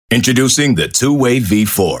Introducing the Two-Way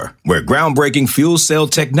V4, where groundbreaking fuel cell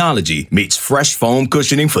technology meets fresh foam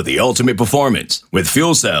cushioning for the ultimate performance. With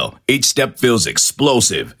Fuel Cell, each step feels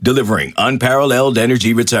explosive, delivering unparalleled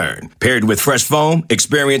energy return. Paired with fresh foam,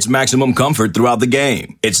 experience maximum comfort throughout the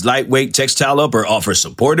game. Its lightweight textile upper offers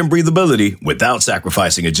support and breathability without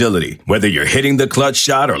sacrificing agility. Whether you're hitting the clutch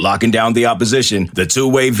shot or locking down the opposition, the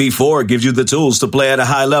Two-Way V4 gives you the tools to play at a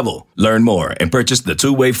high level. Learn more and purchase the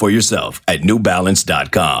Two-Way for yourself at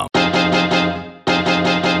newbalance.com.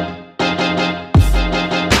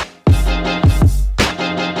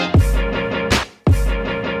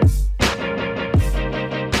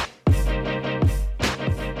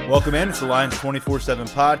 Welcome in. It's the Lions 24/7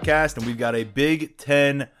 podcast, and we've got a Big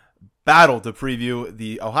Ten battle to preview.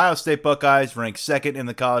 The Ohio State Buckeyes, ranked second in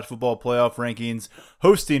the college football playoff rankings,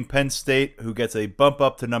 hosting Penn State, who gets a bump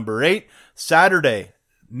up to number 8. Saturday,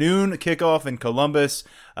 noon kickoff in Columbus.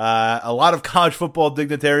 A lot of college football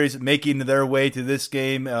dignitaries making their way to this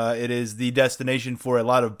game. It is the destination for a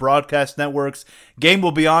lot of broadcast networks. Game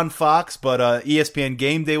will be on Fox, but ESPN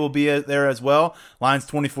Game Day will be there as well. Lions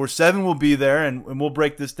 24/7 will be there, and we'll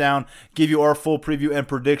break this down, give you our full preview and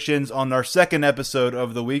predictions on our second episode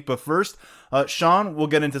of the week. But first, Sean, we'll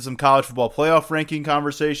get into some college football playoff ranking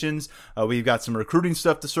conversations. We've got some recruiting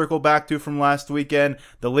stuff to circle back to from last weekend,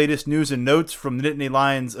 the latest news and notes from the Nittany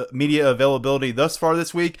Lions media availability thus far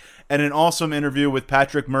this week, and an awesome interview with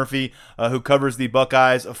Patrick Murphy, who covers the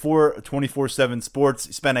Buckeyes for 24/7 Sports.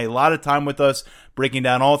 He spent a lot of time with us breaking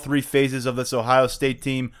down all three phases of this Ohio State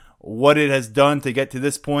team, what it has done to get to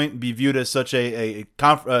this point, be viewed as such a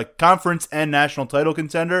conference and national title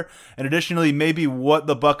contender, and additionally maybe what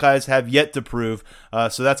the Buckeyes have yet to prove.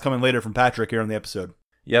 So that's coming later from Patrick here on the episode.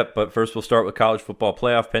 Yep, but first we'll start with college football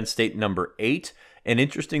playoff. Penn State number 8. An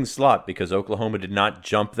interesting slot because Oklahoma did not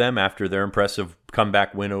jump them after their impressive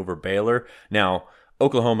comeback win over Baylor. Now,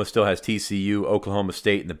 Oklahoma still has TCU, Oklahoma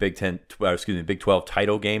State, and the Big 12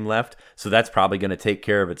 title game left, so that's probably going to take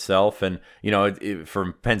care of itself. And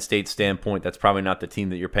from Penn State's standpoint, that's probably not the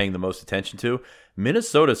team that you're paying the most attention to.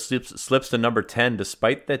 Minnesota slips to number 10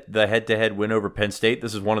 despite the head-to-head win over Penn State.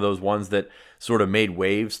 This is one of those ones that sort of made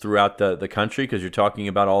waves throughout the country because you're talking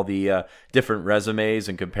about all the different resumes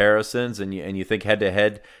and comparisons, and you think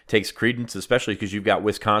head-to-head takes credence, especially because you've got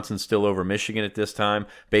Wisconsin still over Michigan at this time,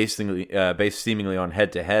 based seemingly on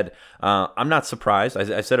head-to-head. I'm not surprised.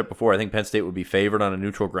 I said it before. I think Penn State would be favored on a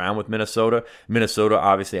neutral ground with Minnesota. Minnesota,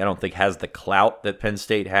 obviously, I don't think has the clout that Penn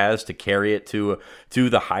State has to carry it to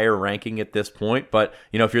the higher ranking at this point. But,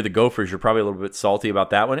 if you're the Gophers, you're probably a little bit salty about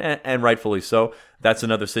that one, and rightfully so. That's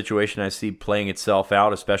another situation I see playing itself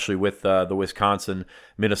out, especially with the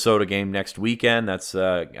Wisconsin-Minnesota game next weekend. That's,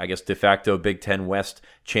 I guess, de facto Big Ten West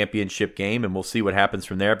championship game, and we'll see what happens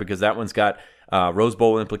from there because that one's got Rose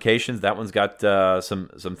Bowl implications. That one's got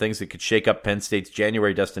some things that could shake up Penn State's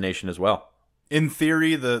January destination as well. In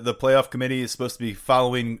theory, the playoff committee is supposed to be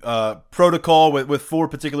following protocol with 4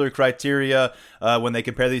 particular criteria when they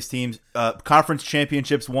compare these teams. Conference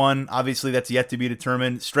championships won, obviously that's yet to be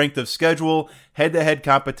determined. Strength of schedule, head-to-head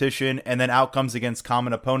competition, and then outcomes against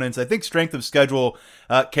common opponents. I think strength of schedule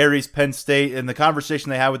carries Penn State. In the conversation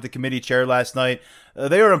they had with the committee chair last night,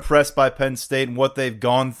 they are impressed by Penn State and what they've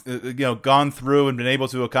gone through and been able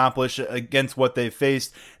to accomplish against what they've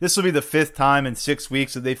faced. This will be the 5th time in 6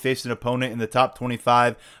 weeks that they faced an opponent in the top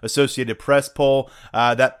 25 Associated Press poll.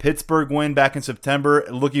 That Pittsburgh win back in September,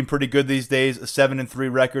 looking pretty good these days, a 7-3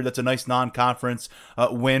 record. That's a nice non-conference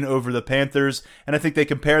win over the Panthers. And I think they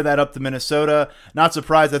compare that up to Minnesota. Not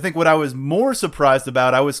surprised. I think what I was more surprised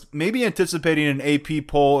about, I was maybe anticipating an AP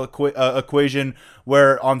poll equation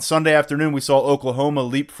where on Sunday afternoon we saw Oklahoma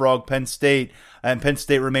leapfrog Penn State, and Penn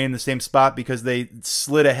State remained in the same spot because they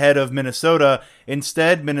slid ahead of Minnesota.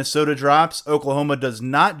 Instead, Minnesota drops. Oklahoma does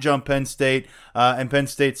not jump Penn State, and Penn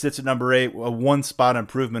State sits at number 8, a 1-spot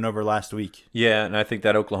improvement over last week. Yeah, and I think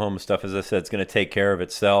that Oklahoma stuff, as I said, is going to take care of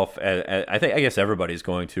itself. I guess everybody's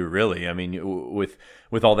going to, really. I mean,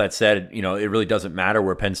 with all that said, it really doesn't matter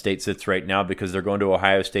where Penn State sits right now because they're going to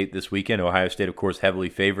Ohio State this weekend. Ohio State, of course, heavily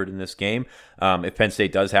favored in this game. If Penn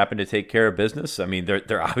State does happen to take care of business, I mean,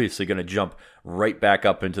 they're obviously going to jump right back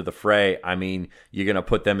up into the fray. I mean, you're going to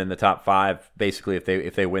put them in the top 5 basically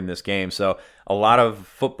if they win this game. So a lot of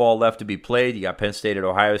football left to be played. You got Penn State at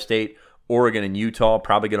Ohio State. Oregon and Utah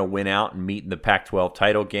probably going to win out and meet in the Pac-12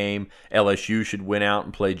 title game. LSU should win out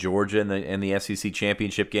and play Georgia in the SEC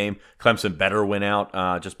championship game. Clemson better win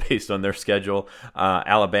out just based on their schedule.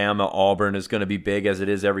 Alabama, Auburn is going to be big as it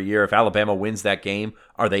is every year. If Alabama wins that game,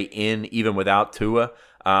 are they in even without Tua?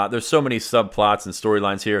 There's so many subplots and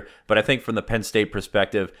storylines here, but I think from the Penn State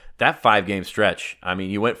perspective, that 5-game stretch, I mean,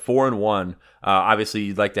 you went 4-1. Obviously,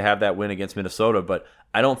 you'd like to have that win against Minnesota, but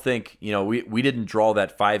I don't think, we didn't draw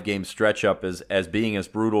that 5-game stretch up as being as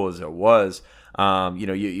brutal as it was.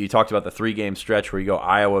 You talked about the 3-game stretch where you go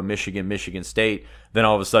Iowa, Michigan, Michigan State. Then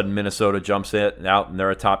all of a sudden Minnesota jumps out and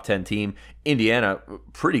they're a top 10 team. Indiana,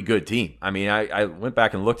 pretty good team. I mean, I went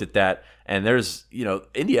back and looked at that, and there's,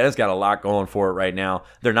 Indiana's got a lot going for it right now.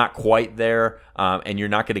 They're not quite there, and you're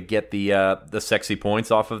not going to get the sexy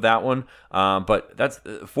points off of that one. But that's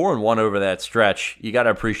 4-1 over that stretch. You got to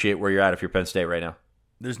appreciate where you're at if you're Penn State right now.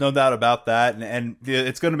 There's no doubt about that, and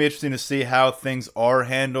it's going to be interesting to see how things are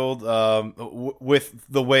handled with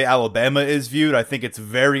the way Alabama is viewed. I think it's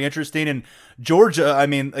very interesting. And Georgia, I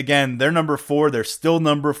mean, again, they're number 4. They're still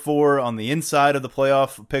number 4 on the inside of the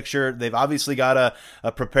playoff picture. They've obviously got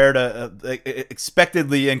to prepare to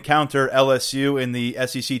expectedly encounter LSU in the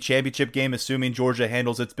SEC championship game, assuming Georgia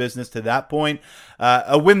handles its business to that point.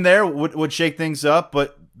 A win there would shake things up,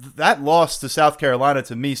 but that loss to South Carolina,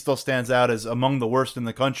 to me, still stands out as among the worst in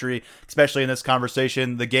the country, especially in this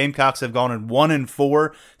conversation. The Gamecocks have gone in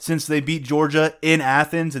 1-4 since they beat Georgia in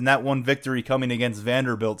Athens, and that one victory coming against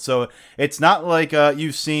Vanderbilt. So it's not like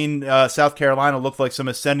you've seen South Carolina look like some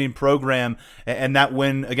ascending program, and that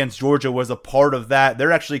win against Georgia was a part of that.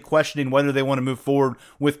 They're actually questioning whether they want to move forward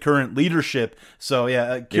with current leadership. So,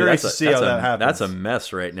 curious to see how that happens. That's a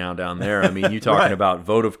mess right now down there. I mean, you talking right. about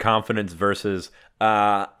vote of confidence versus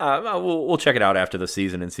we'll check it out after the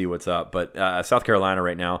season and see what's up. But South Carolina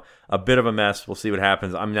right now, a bit of a mess. We'll see what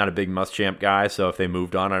happens. I'm not a big Muschamp guy, so if they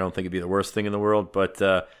moved on, I don't think it'd be the worst thing in the world. But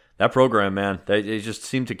that program, man, they just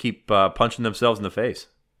seem to keep punching themselves in the face.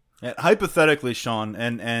 And hypothetically, Sean,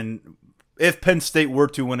 and if Penn State were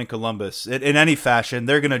to win in Columbus in any fashion,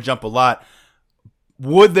 they're going to jump a lot.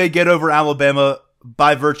 Would they get over Alabama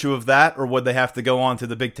by virtue of that, or would they have to go on to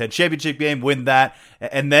the Big Ten championship game, win that,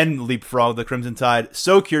 and then leapfrog the Crimson Tide?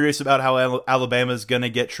 So curious about how Alabama is going to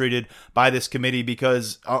get treated by this committee,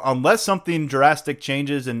 because unless something drastic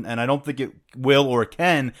changes, and I don't think it will or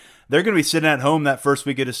can, they're going to be sitting at home that first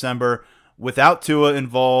week of December without Tua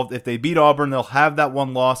involved. If they beat Auburn, they'll have that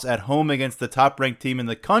one loss at home against the top-ranked team in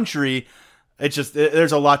the country.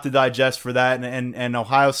 There's a lot to digest for that, and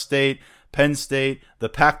Ohio State, Penn State, the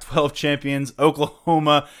Pac-12 champions,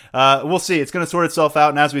 Oklahoma. We'll see. It's going to sort itself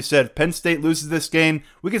out. And as we said, Penn State loses this game,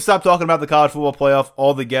 we can stop talking about the college football playoff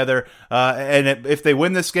altogether. And if they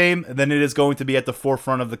win this game, then it is going to be at the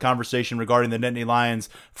forefront of the conversation regarding the Nittany Lions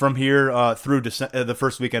from here through the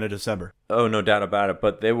first weekend of December. Oh, no doubt about it.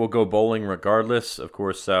 But they will go bowling regardless. Of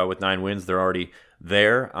course, with 9 wins, they're already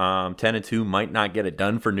there. 10-2 might not get it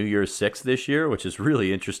done for New Year's 6 this year, which is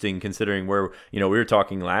really interesting considering where, we were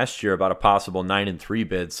talking last year about a possible 9-3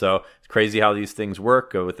 bid. So it's crazy how these things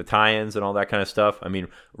work with the tie-ins and all that kind of stuff. I mean,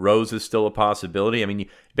 Rose is still a possibility. I mean,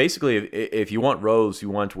 basically, if you want Rose,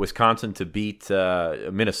 you want Wisconsin to beat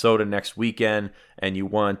Minnesota next weekend, and you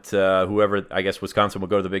want whoever, I guess Wisconsin will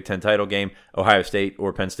go to the Big Ten title game. Ohio State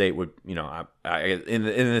or Penn State would, in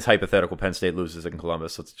this hypothetical, Penn State loses in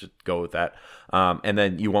Columbus. Let's just go with that. And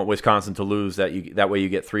then you want Wisconsin to lose. That way you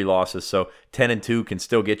get 3 losses. So 10-2 can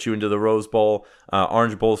still get you into the Rose Bowl.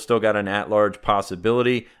 Orange Bowl still got an at-large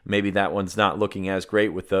possibility. Maybe that one's not looking as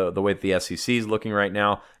great with the way that the SEC is looking right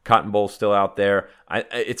now. Cotton Bowl's still out there.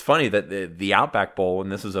 It's funny that the Outback Bowl,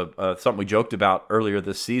 and this is something we joked about earlier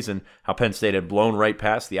this season, how Penn State had blown right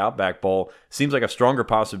past the Outback Bowl, seems like a stronger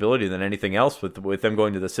possibility than anything else with them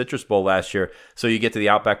going to the Citrus Bowl last year. So you get to the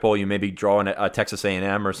Outback Bowl, you maybe draw a Texas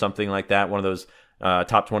A&M or something like that, one of those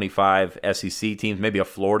top 25 SEC teams, maybe a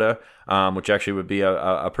Florida, which actually would be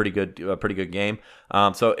a pretty good game.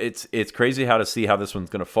 So it's crazy to see how this one's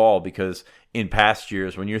going to fall, because in past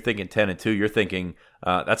years, when you're thinking 10-2, you're thinking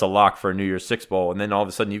that's a lock for a New Year's 6 bowl, and then all of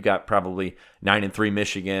a sudden you've got probably 9-3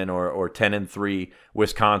 Michigan or 10-3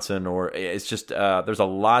 Wisconsin, or it's just there's a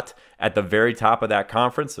lot at the very top of that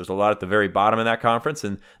conference. There's a lot at the very bottom of that conference,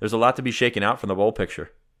 and there's a lot to be shaken out from the bowl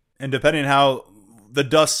picture. And depending how the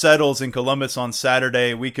dust settles in Columbus on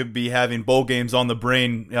Saturday, we could be having bowl games on the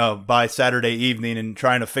brain by Saturday evening and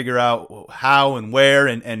trying to figure out how and where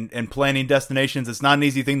and planning destinations. It's not an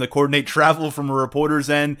easy thing to coordinate travel from a reporter's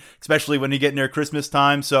end, especially when you get near Christmas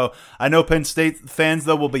time. So I know Penn State fans,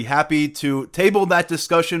 though, will be happy to table that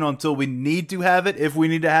discussion until we need to have it, if we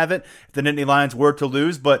need to have it, if the Nittany Lions were to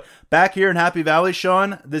lose. But back here in Happy Valley,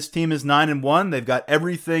 Sean, this team is 9-1. They've got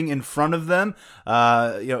everything in front of them.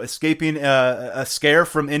 Escaping a scare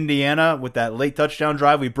from Indiana with that late touchdown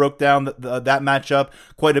drive. We broke down that matchup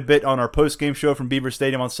quite a bit on our post-game show from Beaver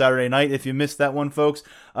Stadium on Saturday night, if you missed that one, folks.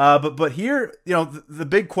 But here, the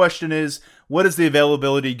big question is, what is the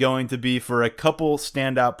availability going to be for a couple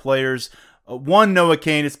standout players? One, Noah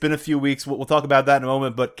Cain. It's been a few weeks. We'll talk about that in a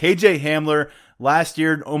moment. But KJ Hamler, last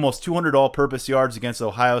year, almost 200 all-purpose yards against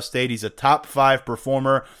Ohio State. He's a top 5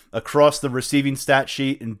 performer across the receiving stat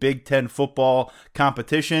sheet in Big Ten football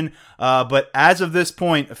competition. But as of this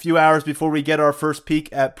point, a few hours before we get our first peek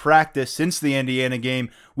at practice since the Indiana game,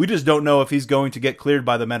 we just don't know if he's going to get cleared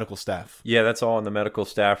by the medical staff. Yeah, that's all on the medical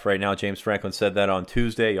staff right now. James Franklin said that on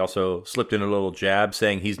Tuesday. He also slipped in a little jab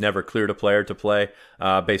saying he's never cleared a player to play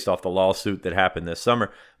based off the lawsuit that happened this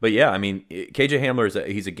summer. But yeah, I mean, KJ Hamler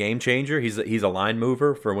he's a game changer. He's a line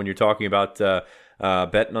mover for when you're talking about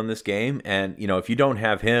betting on this game. And, if you don't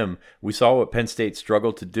have him, we saw what Penn State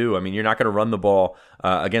struggled to do. I mean, you're not going to run the ball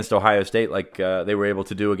against Ohio State like they were able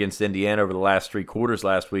to do against Indiana over the last 3 quarters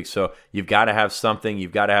last week. So you've got to have something.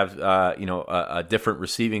 You've got to have, a different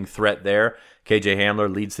receiving threat there. KJ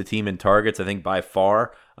Hamler leads the team in targets, I think, by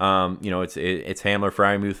far. It's Hamler,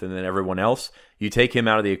 Freiermuth, and then everyone else. You take him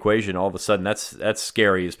out of the equation, all of a sudden that's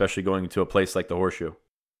scary, especially going to a place like the Horseshoe.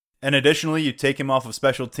 And additionally, you take him off of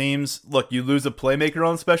special teams. Look, you lose a playmaker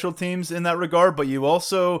on special teams in that regard, but you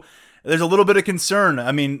also, there's a little bit of concern.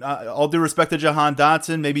 I mean, all due respect to Jahan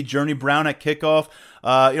Dotson, maybe Journey Brown at kickoff.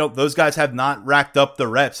 Those guys have not racked up the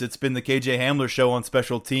reps. It's been the KJ Hamler show on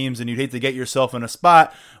special teams, and you'd hate to get yourself in a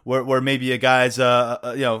spot where maybe a guy's got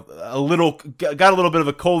a little bit of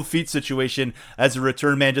a cold feet situation as a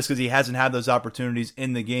return man just because he hasn't had those opportunities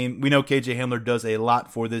in the game. We know KJ Hamler does a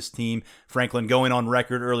lot for this team. Franklin going on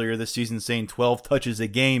record earlier this season saying 12 touches a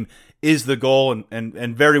game is the goal,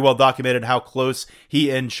 and very well documented how close he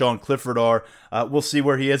and Sean Clifford are. We'll see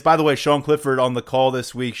where he is. By the way, Sean Clifford on the call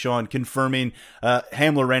this week, Sean, confirming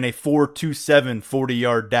Hamler ran a 4.27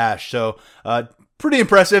 40-yard dash. So pretty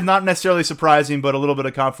impressive, not necessarily surprising, but a little bit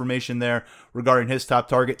of confirmation there regarding his top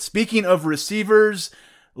target. Speaking of receivers,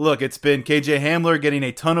 look, it's been KJ Hamler getting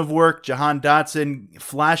a ton of work, Jahan Dotson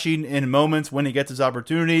flashing in moments when he gets his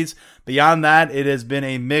opportunities. Beyond that, it has been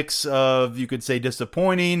a mix of, you could say,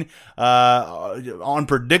 disappointing,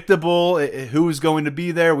 unpredictable, who's going to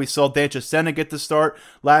be there. We saw Dancha Senna get the start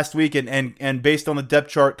last week, and based on the depth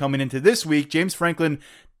chart coming into this week, James Franklin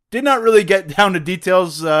did not really get down to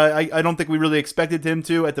details. I don't think we really expected him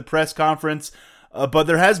to at the press conference. But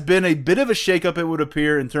there has been a bit of a shakeup, it would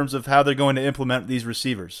appear, in terms of how they're going to implement these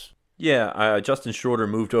receivers. Yeah, Justin Shorter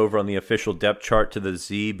moved over on the official depth chart to the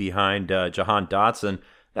Z behind Jahan Dotson.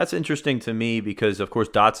 That's interesting to me because, of course,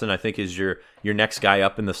 Dotson, I think, is your next guy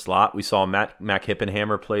up in the slot. We saw Mac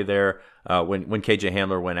Hippenhammer play there when KJ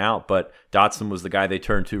Hamler went out, but Dotson was the guy they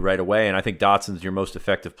turned to right away, and I think Dotson's your most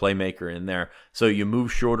effective playmaker in there. So you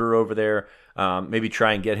move Shorter over there, maybe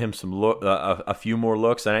try and get him a few more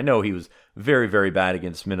looks. And I know he was very, very bad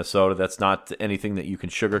against Minnesota. That's not anything that you can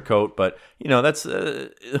sugarcoat, but that's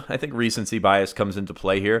I think recency bias comes into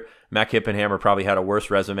play here. Mac Hippenhammer probably had a worse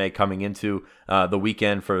resume coming into the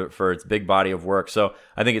weekend for its big body of work. So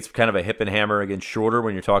I think it's kind of a Hippenhammer against Shorter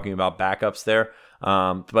when you're talking about backups there.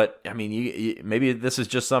 But I mean, maybe this is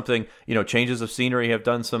just something, changes of scenery have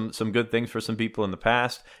done some good things for some people in the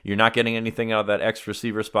past. You're not getting anything out of that X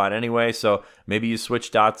receiver spot anyway. So maybe you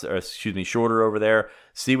switch Shorter over there,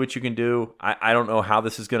 see what you can do. I don't know how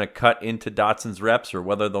this is going to cut into Dotson's reps or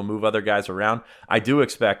whether they'll move other guys around. I do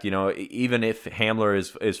expect, even if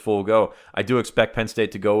Hamler is full go, I do expect Penn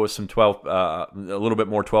State to go with some 12, a little bit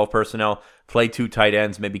more 12 personnel, play 2 tight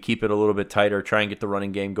ends, maybe keep it a little bit tighter, try and get the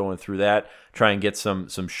running game going through that, try and get some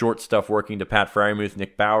short stuff working to Pat Freiermuth,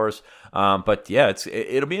 Nick Bowers. But yeah,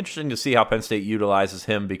 it'll be interesting to see how Penn State utilizes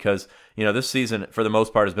him because, this season for the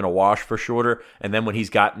most part has been a wash for Shorter. And then when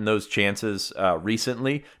he's gotten those chances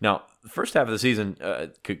recently, now the first half of the season,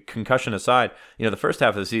 concussion aside, the first half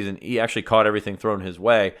of the season, he actually caught everything thrown his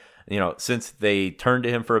way. Since they turned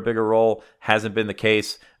to him for a bigger role, hasn't been the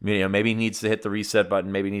case. Maybe he needs to hit the reset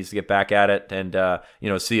button. Maybe he needs to get back at it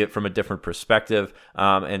and see it from a different perspective.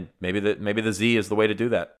 And maybe the Z is the way to do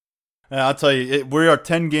that. I'll tell you, we are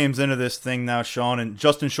 10 games into this thing now, Sean, and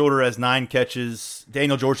Justin Shorter has 9 catches.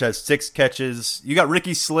 Daniel George has 6 catches. You got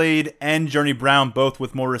Ricky Slade and Journey Brown both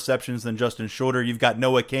with more receptions than Justin Shorter. You've got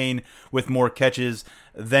Noah Cain with more catches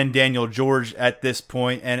than Daniel George at this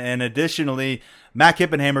point. And additionally, Mac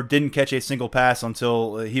Hippenhammer didn't catch a single pass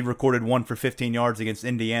until he recorded 1 for 15 yards against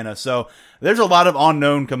Indiana. So there's a lot of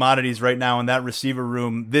unknown commodities right now in that receiver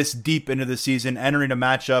room this deep into the season. Entering a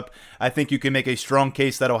matchup, I think you can make a strong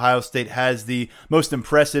case that Ohio State has the most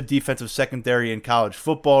impressive defensive secondary in college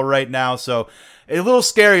football right now. So a little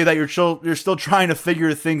scary that you're still trying to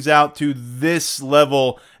figure things out to this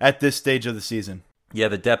level at this stage of the season. Yeah,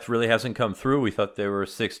 the depth really hasn't come through. We thought they were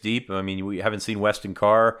 6 deep. I mean, we haven't seen Weston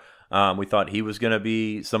Carr. We thought he was going to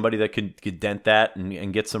be somebody that could dent that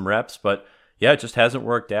and get some reps, but yeah, it just hasn't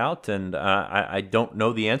worked out, and I don't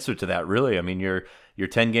know the answer to that, really. I mean, you're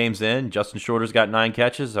 10 games in. Justin Shorter's got 9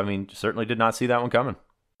 catches. I mean, certainly did not see that one coming.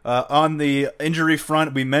 On the injury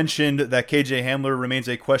front, we mentioned that KJ Hamler remains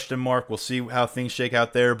a question mark. We'll see how things shake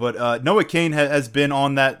out there. But Noah Cain has been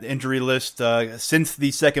on that injury list since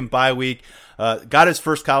the second bye week. Got his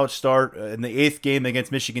first college start in the 8th game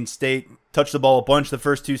against Michigan State. Touched the ball a bunch the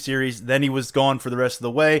first 2 series. Then he was gone for the rest of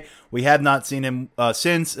the way. We have not seen him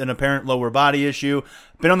since, an apparent lower body issue.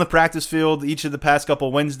 Been on the practice field each of the past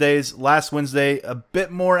couple Wednesdays. Last Wednesday, a bit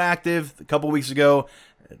more active. A couple weeks ago,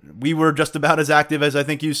 we were just about as active as I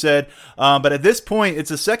think you said. But at this point,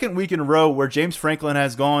 it's the second week in a row where James Franklin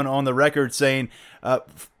has gone on the record saying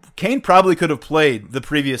Cain probably could have played the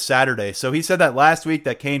previous Saturday. So he said that last week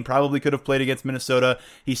that Cain probably could have played against Minnesota.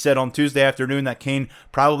 He said on Tuesday afternoon that Cain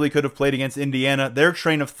probably could have played against Indiana. Their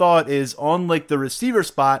train of thought is on like the receiver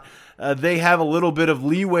spot, they have a little bit of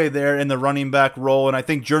leeway there in the running back role. And I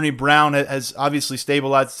think Journey Brown has obviously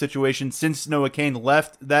stabilized the situation since Noah Cain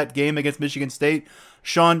left that game against Michigan State.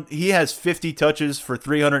 Sean, he has 50 touches for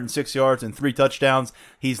 306 yards and 3 touchdowns.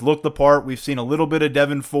 He's looked the part. We've seen a little bit of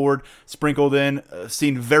Devin Ford sprinkled in,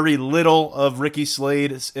 seen very little of Ricky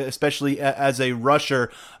Slade, especially as a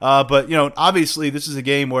rusher. But, you know, obviously this is a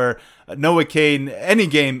game where Noah Cain, any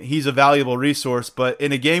game, he's a valuable resource. But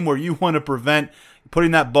in a game where you want to prevent putting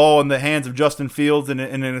that ball in the hands of Justin Fields in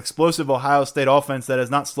an explosive Ohio State offense that has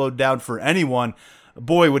not slowed down for anyone,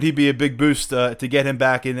 boy, would he be a big boost to get him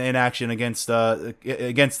back in action against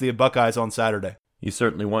the Buckeyes on Saturday. You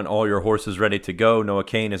certainly want all your horses ready to go. Noah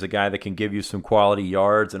Cain is a guy that can give you some quality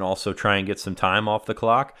yards and also try and get some time off the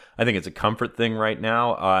clock. I think it's a comfort thing right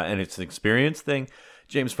now, and it's an experience thing.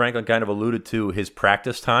 James Franklin kind of alluded to his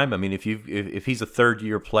practice time. I mean, if he's a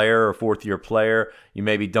 3rd-year player or 4th-year player, you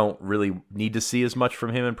maybe don't really need to see as much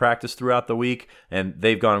from him in practice throughout the week. And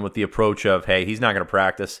they've gone with the approach of, hey, he's not going to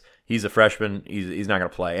practice. He's a freshman. He's not going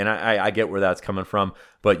to play. And I get where that's coming from.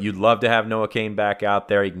 But you'd love to have Noah Cain back out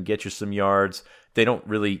there. He can get you some yards. They don't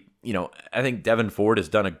really, I think Devin Ford has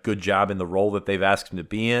done a good job in the role that they've asked him to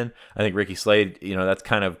be in. I think Ricky Slade, that's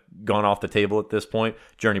kind of gone off the table at this point.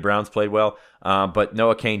 Journey Brown's played well. But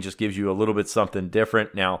Noah Cain just gives you a little bit something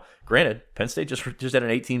different. Now, granted, Penn State just had an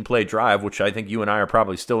 18-play drive, which I think you and I are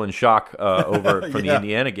probably still in shock over from the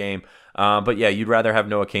Indiana game. But yeah, you'd rather have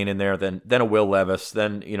Noah Cain in there than a Will Levis,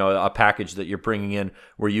 than a package that you're bringing in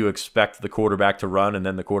where you expect the quarterback to run, and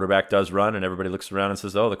then the quarterback does run, and everybody looks around and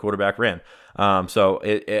says, "Oh, the quarterback ran." So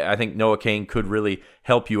I think Noah Cain could really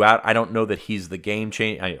help you out. I don't know that he's the game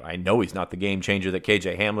changer. I know he's not the game changer that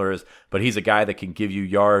KJ Hamler is, but he's a guy that can give you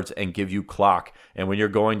yards and give you clock. And when you're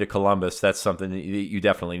going to Columbus, that's something that you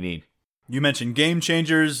definitely need. You mentioned game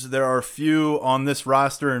changers. There are few on this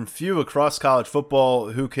roster and few across college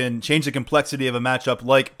football who can change the complexity of a matchup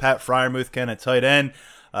like Pat Freiermuth can at tight end.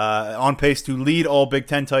 On pace to lead all Big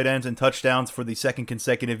Ten tight ends in touchdowns for the 2nd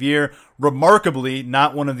consecutive year. Remarkably,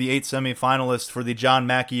 not one of the 8 semifinalists for the John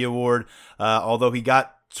Mackey Award, although he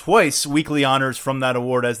got twice weekly honors from that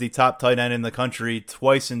award as the top tight end in the country,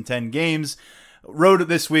 twice in 10 games. Wrote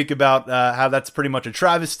this week about how that's pretty much a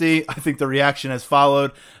travesty. I think the reaction has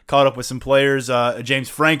followed. Caught up with some players. James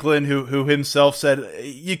Franklin, who himself said,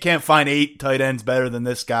 you can't find 8 tight ends better than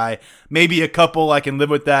this guy. Maybe a couple, I can live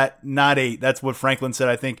with that. Not 8. That's what Franklin said.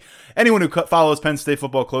 I think anyone who follows Penn State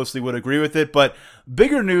football closely would agree with it. But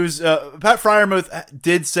bigger news, Pat Freiermuth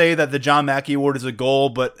did say that the John Mackey Award is a goal,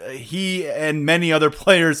 but he and many other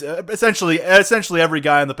players, essentially every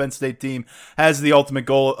guy on the Penn State team, has the ultimate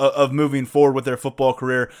goal of moving forward with their football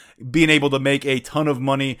career, being able to make a ton of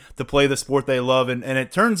money to play the sport they love. And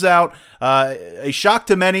it turns out, a shock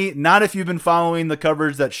to many, not if you've been following the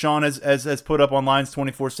coverage that Sean has put up on Lines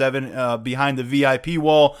 24/7 behind the VIP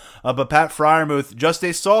wall, but Pat Freiermuth, just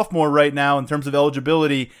a sophomore right now in terms of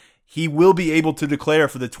eligibility, he will be able to declare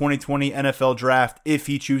for the 2020 NFL Draft if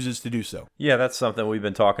he chooses to do so. Yeah, that's something we've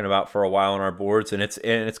been talking about for a while on our boards, and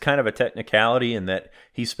it's kind of a technicality in that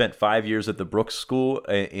he spent 5 years at the Brooks School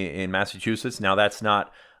in Massachusetts. Now, that's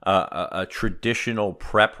not a traditional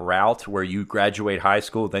prep route where you graduate high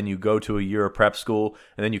school, then you go to a year of prep school,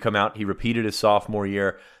 and then you come out. He repeated his sophomore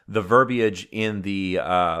year. The verbiage in the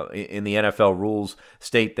NFL rules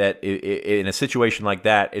state that in a situation like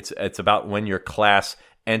that, it's about when your class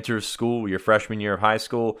enters school your freshman year of high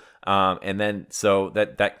school. And then so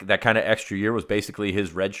that kind of extra year was basically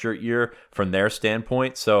his redshirt year from their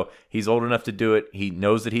standpoint. So he's old enough to do it. He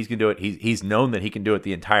knows that he's going to do it. He's known that he can do it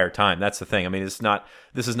the entire time. That's the thing. I mean, this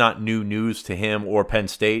is not new news to him or Penn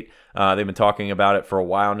State. They've been talking about it for a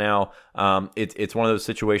while now. It's one of those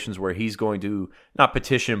situations where he's going to not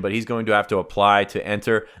petition, but he's going to have to apply to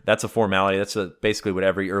enter. That's a formality. That's basically what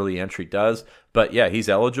every early entry does. But yeah, he's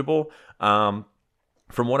eligible.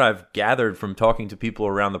 From what I've gathered from talking to people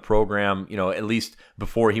around the program, at least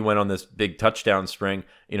before he went on this big touchdown string,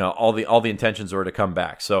 all the intentions are to come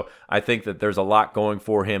back. So I think that there's a lot going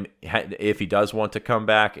for him if he does want to come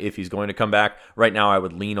back, if he's going to come back. Right now, I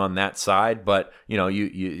would lean on that side, but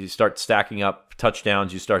you start stacking up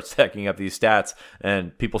touchdowns, you start stacking up these stats,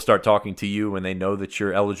 and people start talking to you when they know that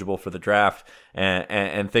you're eligible for the draft,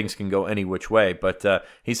 and things can go any which way. But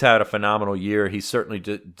he's had a phenomenal year. He certainly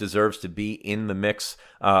deserves to be in the mix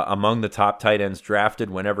among the top tight ends drafted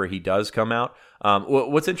whenever he does come out.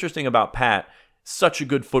 What's interesting about Pat, such a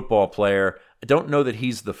good football player. I don't know that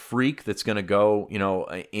he's the freak that's going to go,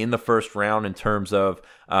 in the first round in terms of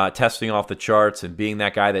testing off the charts and being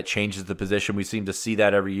that guy that changes the position. We seem to see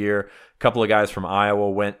that every year. A couple of guys from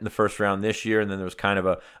Iowa went in the first round this year, and then there was kind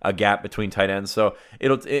of a gap between tight ends. So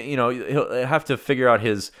he'll have to figure out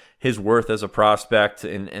his worth as a prospect,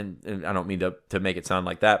 and I don't mean to make it sound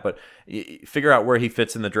like that, but figure out where he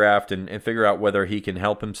fits in the draft and figure out whether he can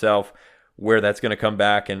help himself, where that's going to come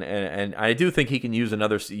back. And I do think he can use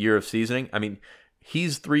another year of seasoning. I mean,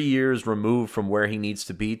 he's 3 years removed from where he needs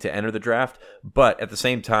to be to enter the draft, but at the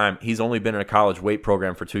same time, he's only been in a college weight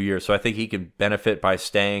program for 2 years. So I think he can benefit by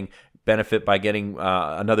getting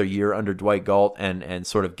another year under Dwight Galt and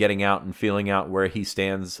sort of getting out and feeling out where he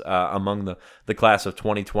stands among the class of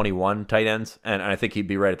 2021 tight ends. And I think he'd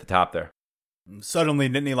be right at the top there. Suddenly,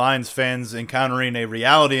 Nittany Lions fans encountering a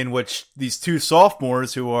reality in which these two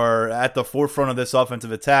sophomores who are at the forefront of this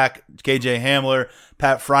offensive attack, KJ Hamler,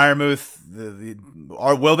 Pat Freiermuth,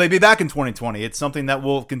 will they be back in 2020? It's something that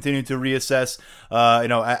we'll continue to reassess,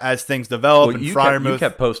 as things develop. Well, you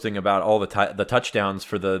kept posting about all the touchdowns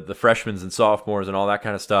for the freshmen and sophomores and all that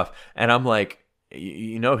kind of stuff, and I'm like,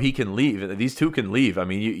 he can leave. These two can leave. I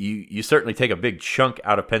mean, you certainly take a big chunk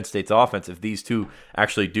out of Penn State's offense if these two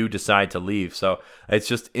actually do decide to leave. So it's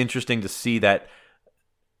just interesting to see that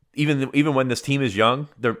even when this team is young,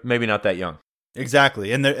 they're maybe not that young.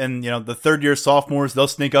 Exactly. And the third-year sophomores, they'll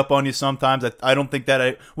sneak up on you sometimes. I don't think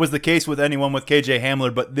that was the case with anyone with KJ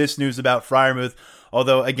Hamler, but this news about Freiermuth,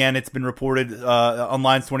 although, again, it's been reported on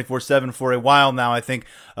Lions 24/7 for a while now. I think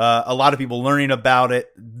a lot of people learning about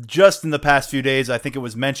it just in the past few days. I think it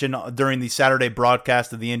was mentioned during the Saturday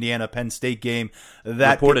broadcast of the Indiana-Penn State game.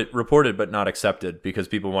 That reported but not accepted because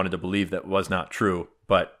people wanted to believe that was not true,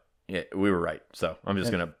 but yeah, we were right. So I'm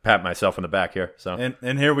just going to pat myself on the back here. So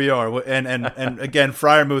and here we are. And again,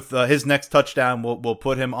 Freiermuth, his next touchdown will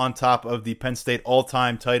put him on top of the Penn State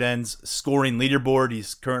all-time tight ends scoring leaderboard.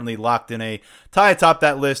 He's currently locked in a tie atop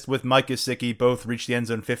that list with Mike Gesicki. Both reached the end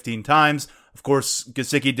zone 15 times. Of course,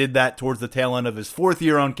 Gesicki did that towards the tail end of his fourth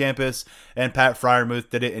year on campus, and Pat Freiermuth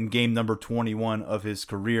did it in game number 21 of his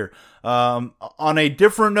career. On a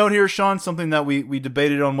different note here, Sean, something that we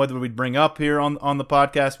debated on whether we'd bring up here on the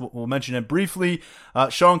podcast. We'll mention it briefly.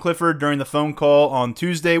 Sean Clifford, during the phone call on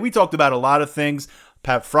Tuesday, we talked about a lot of things.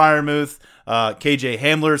 Pat Freiermuth, KJ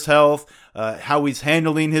Hamler's health, how he's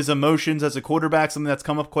handling his emotions as a quarterback, something that's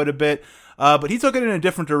come up quite a bit. But he took it in a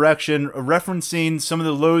different direction, referencing some of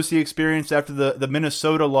the lows he experienced after the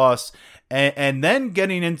Minnesota loss, and then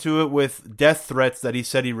getting into it with death threats that he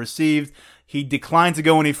said he received. He declined to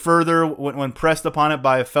go any further when pressed upon it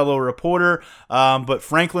by a fellow reporter, but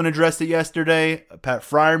Franklin addressed it yesterday. Pat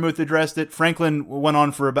Freiermuth addressed it. Franklin went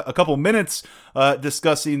on for about a couple minutes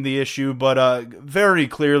discussing the issue, but very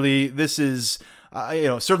clearly this is...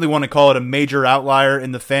 certainly want to call it a major outlier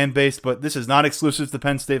in the fan base, but this is not exclusive to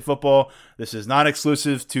Penn State football. This is not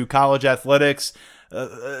exclusive to college athletics.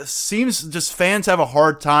 Seems just fans have a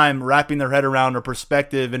hard time wrapping their head around or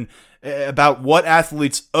perspective and about what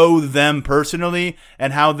athletes owe them personally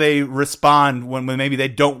and how they respond when maybe they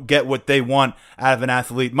don't get what they want out of an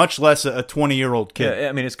athlete, much less a 20-year-old kid. Yeah,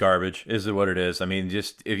 I mean, it's garbage is what it is. I mean,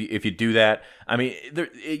 just if you do that, I mean,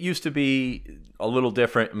 it used to be a little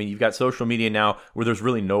different. I mean, you've got social media now where there's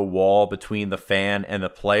really no wall between the fan and the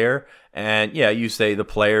player. And yeah, you say the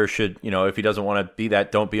player should, if he doesn't want to be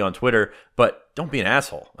that, don't be on Twitter, but don't be an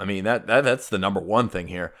asshole. I mean, that's the number one thing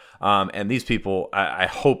here. And these people, I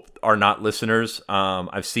hope, are not listeners.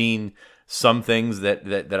 I've seen some things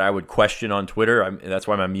that I would question on Twitter. That's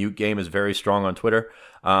why my mute game is very strong on Twitter.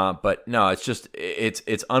 But no,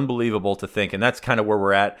 it's unbelievable to think, and that's kind of where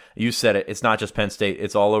we're at. You said it. It's not just Penn State.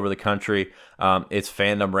 It's all over the country. It's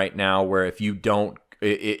fandom right now where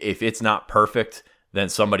if it's not perfect, then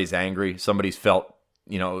somebody's angry. Somebody's felt,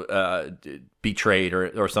 betrayed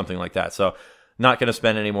or something like that. So not going to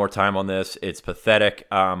spend any more time on this. It's pathetic.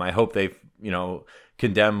 I hope they,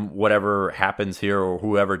 condemn whatever happens here or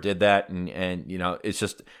whoever did that. And it's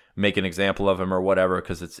just make an example of him or whatever,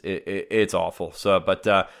 because it's awful. So, but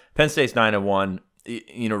Penn State's 9-1.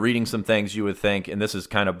 Reading some things you would think, and this is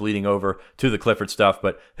kind of bleeding over to the Clifford stuff,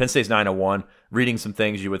 but Penn State's 9-1. Reading some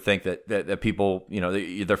things you would think that people,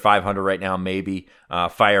 they're 500 right now, maybe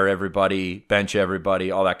fire everybody, bench everybody,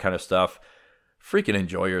 all that kind of stuff. Freaking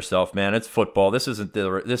enjoy yourself, man. It's football. This isn't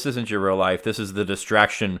your real life. This is the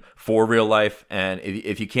distraction for real life. And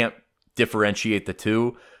if you can't differentiate the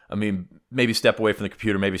two, I mean, maybe step away from the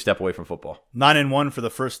computer, maybe step away from football. 9-1 for the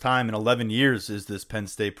first time in 11 years is this Penn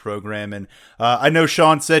State program. And I know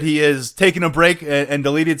Sean said he is taking a break and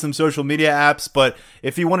deleted some social media apps, but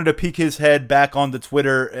if he wanted to peek his head back onto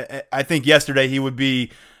Twitter, I think yesterday he would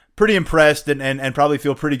be pretty impressed and probably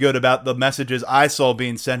feel pretty good about the messages I saw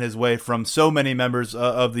being sent his way from so many members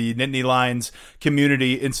of the Nittany Lions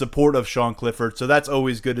community in support of Sean Clifford. So that's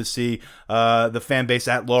always good to see the fan base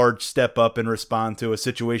at large step up and respond to a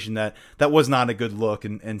situation that was not a good look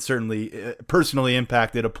and certainly personally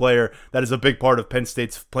impacted a player that is a big part of Penn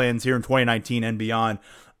State's plans here in 2019 and beyond.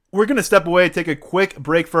 We're going to step away and take a quick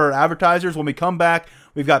break for our advertisers. When we come back,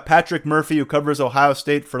 we've got Patrick Murphy, who covers Ohio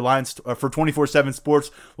State for 24/7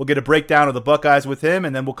 Sports. We'll get a breakdown of the Buckeyes with him,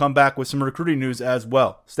 and then we'll come back with some recruiting news as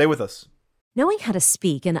well. Stay with us. Knowing how to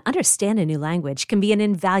speak and understand a new language can be an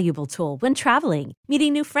invaluable tool when traveling,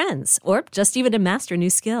 meeting new friends, or just even to master a new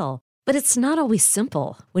skill. But it's not always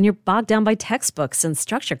simple when you're bogged down by textbooks and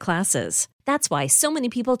structured classes. That's why so many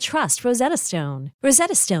people trust Rosetta Stone.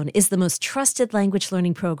 Rosetta Stone is the most trusted language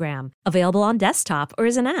learning program, available on desktop or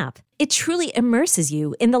as an app. It truly immerses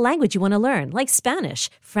you in the language you want to learn, like Spanish,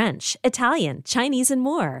 French, Italian, Chinese, and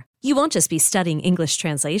more. You won't just be studying English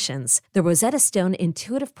translations. The Rosetta Stone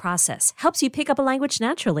intuitive process helps you pick up a language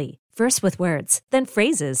naturally, first with words, then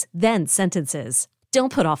phrases, then sentences.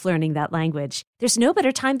 Don't put off learning that language. There's no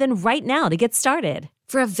better time than right now to get started.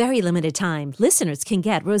 For a very limited time, listeners can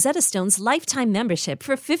get Rosetta Stone's lifetime membership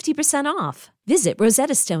for 50% off. Visit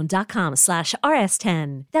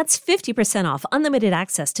rosettastone.com/rs10. That's 50% off unlimited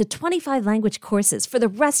access to 25 language courses for the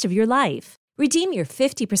rest of your life. Redeem your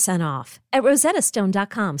 50% off at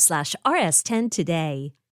rosettastone.com/rs10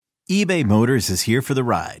 today. eBay Motors is here for the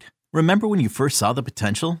ride. Remember when you first saw the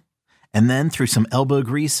potential? And then through some elbow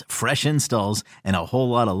grease, fresh installs, and a whole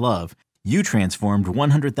lot of love, you transformed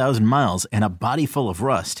 100,000 miles and a body full of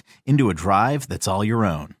rust into a drive that's all your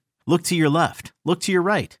own. Look to your left. Look to your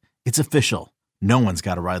right. It's official. No one's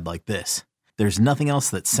got a ride like this. There's nothing else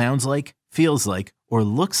that sounds like, feels like, or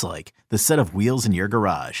looks like the set of wheels in your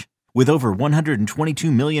garage. With over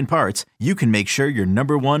 122 million parts, you can make sure your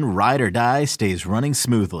number one ride or die stays running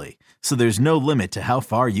smoothly, so there's no limit to how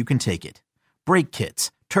far you can take it. Brake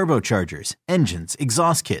kits, turbochargers, engines,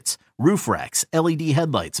 exhaust kits, roof racks, LED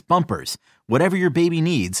headlights, bumpers, whatever your baby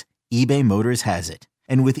needs, eBay Motors has it.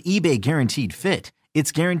 And with eBay Guaranteed Fit,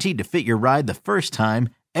 it's guaranteed to fit your ride the first time,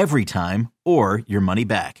 every time, or your money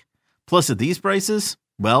back. Plus at these prices,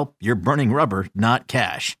 well, you're burning rubber, not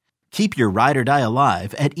cash. Keep your ride or die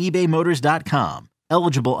alive at ebaymotors.com.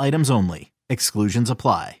 Eligible items only. Exclusions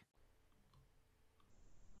apply.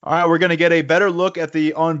 All right, we're going to get a better look at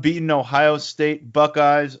the unbeaten Ohio State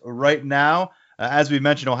Buckeyes right now. As we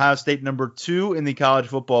mentioned, Ohio State number 2 in the college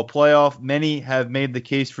football playoff. Many have made the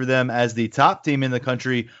case for them as the top team in the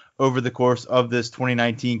country over the course of this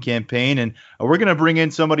 2019 campaign. And we're going to bring in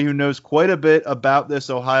somebody who knows quite a bit about this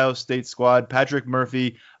Ohio State squad, Patrick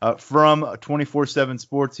Murphy from 24/7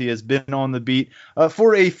 Sports. He has been on the beat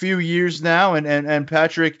for a few years now. And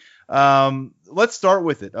Patrick, let's start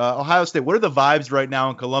with it. Ohio State, what are the vibes right now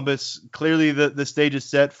in Columbus? Clearly the stage is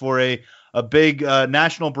set for a big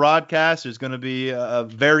national broadcast. There's going to be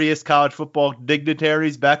various college football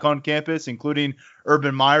dignitaries back on campus, including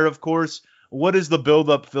Urban Meyer, of course. What is the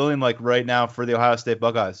build-up feeling like right now for the Ohio State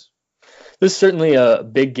Buckeyes? This is certainly a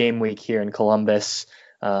big game week here in Columbus,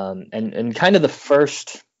 and kind of the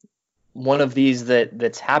first one of these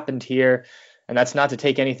that's happened here. And that's not to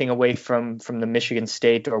take anything away from the Michigan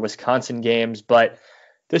State or Wisconsin games, but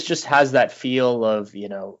this just has that feel of,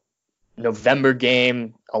 November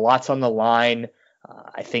game, a lot's on the line.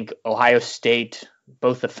 I think Ohio State,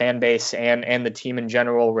 both the fan base and the team in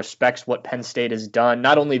general, respects what Penn State has done,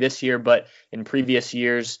 not only this year, but in previous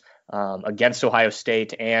years. against Ohio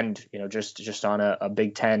State, and just on a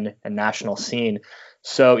Big Ten and national scene.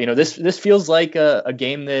 So this feels like a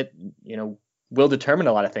game that will determine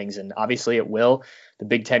a lot of things, and obviously it will. The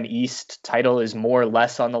Big Ten East title is more or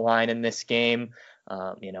less on the line in this game.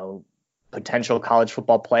 Potential college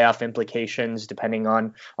football playoff implications depending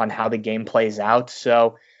on how the game plays out.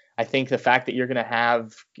 So I think the fact that you're going to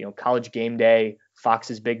have College Game Day,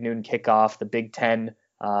 Fox's Big Noon Kickoff, the Big Ten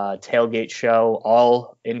tailgate show,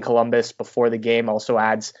 all in Columbus before the game also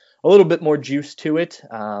adds a little bit more juice to it.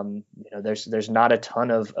 There's not a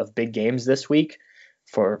ton of big games this week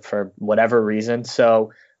for whatever reason.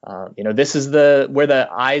 So this is where the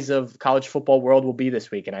eyes of college football world will be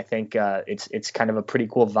this week, and I think it's kind of a pretty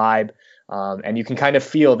cool vibe. And you can kind of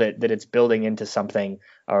feel that it's building into something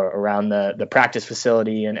around the practice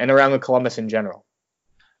facility and around the Columbus in general.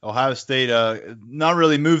 Ohio State, not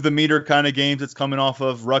really move the meter kind of games it's coming off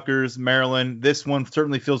of. Rutgers, Maryland. This one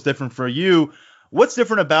certainly feels different for you. What's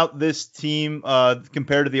different about this team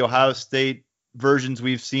compared to the Ohio State versions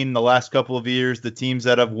we've seen in the last couple of years? The teams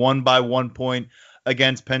that have won by 1 point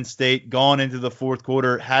against Penn State, gone into the fourth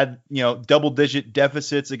quarter, had double-digit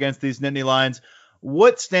deficits against these Nittany Lions.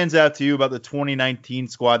 What stands out to you about the 2019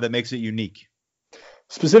 squad that makes it unique?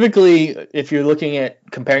 Specifically, if you're looking at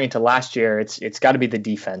comparing it to last year, it's got to be the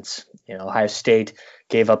defense. Ohio State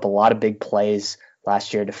gave up a lot of big plays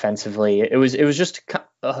last year defensively. It was just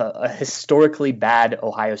a historically bad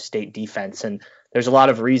Ohio State defense, and there's a lot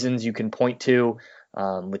of reasons you can point to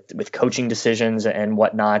with coaching decisions and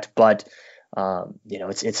whatnot, but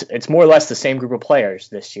it's more or less the same group of players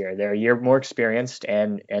this year. They're a year more experienced,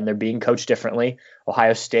 and they're being coached differently.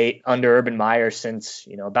 Ohio State under Urban Meyer since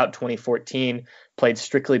about 2014 played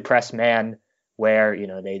strictly press man, where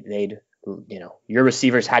your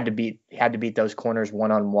receivers had to beat those corners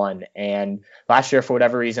one-on-one. And last year, for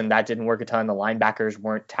whatever reason, that didn't work a ton. The linebackers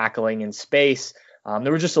weren't tackling in space.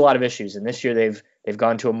 There were just a lot of issues. And this year they've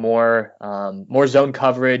gone to a more zone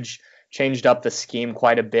coverage, changed up the scheme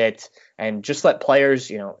quite a bit, and just let players,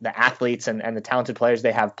 the athletes and the talented players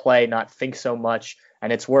they have play, not think so much.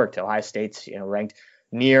 And it's worked. Ohio State's, ranked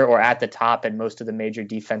near or at the top in most of the major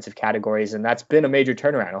defensive categories, and that's been a major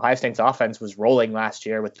turnaround. Ohio State's offense was rolling last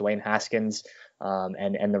year with Dwayne Haskins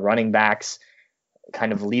and the running backs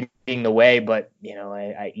kind of leading the way, but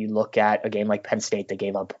you look at a game like Penn State that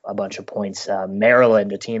gave up a bunch of points.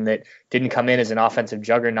 Maryland, a team that didn't come in as an offensive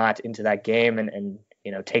juggernaut into that game, and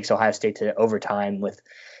takes Ohio State to overtime with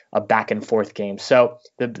a back and forth game. So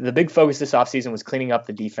the big focus this offseason was cleaning up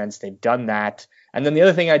the defense. They've done that. And then the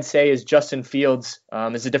other thing I'd say is Justin Fields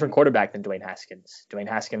is a different quarterback than Dwayne Haskins. Dwayne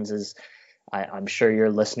Haskins is, I'm sure your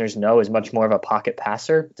listeners know, is much more of a pocket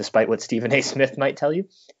passer, despite what Stephen A. Smith might tell you.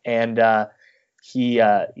 And he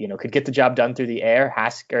could get the job done through the air.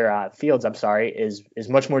 Fields, is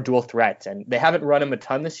much more dual threat. And they haven't run him a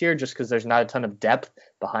ton this year just because there's not a ton of depth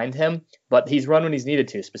behind him. But he's run when he's needed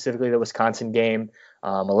to, specifically the Wisconsin game,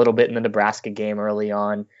 a little bit in the Nebraska game early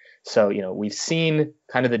on. So, we've seen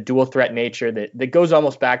kind of the dual threat nature that goes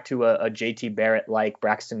almost back to a JT Barrett-like,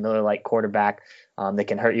 Braxton Miller-like quarterback that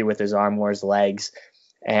can hurt you with his arm or his legs.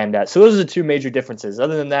 And so those are the two major differences.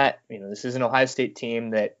 Other than that, this is an Ohio State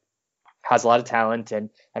team that has a lot of talent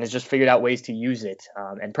and has just figured out ways to use it,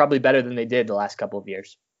 and probably better than they did the last couple of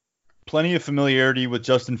years. Plenty of familiarity with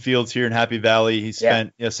Justin Fields here in Happy Valley. He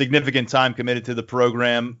spent significant time committed to the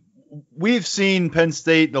program. We've seen Penn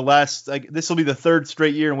State this will be the third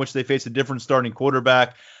straight year in which they face a different starting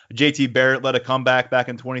quarterback. JT Barrett led a comeback back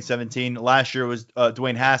in 2017. Last year was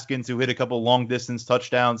Dwayne Haskins, who hit a couple long distance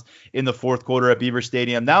touchdowns in the fourth quarter at Beaver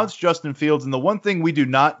Stadium. Now it's Justin Fields. And the one thing we do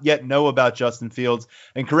not yet know about Justin Fields,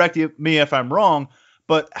 and correct me if I'm wrong,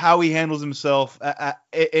 but how he handles himself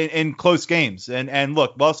in close games. And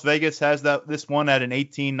look, Las Vegas has this one at an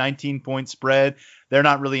 18, 19-point spread. They're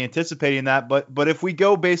not really anticipating that. But if we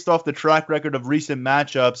go based off the track record of recent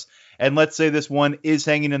matchups, and let's say this one is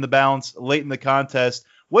hanging in the balance late in the contest,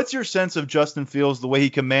 what's your sense of Justin Fields, the way he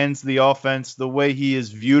commands the offense, the way he is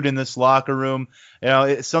viewed in this locker room?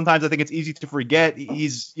 Sometimes I think it's easy to forget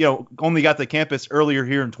he's only got to campus earlier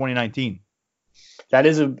here in 2019. That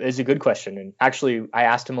is a good question. And actually, I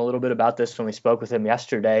asked him a little bit about this when we spoke with him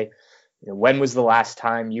yesterday. When was the last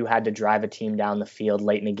time you had to drive a team down the field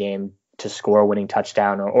late in a game to score a winning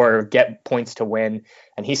touchdown or get points to win?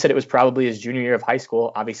 And he said it was probably his junior year of high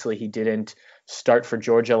school. Obviously, he didn't start for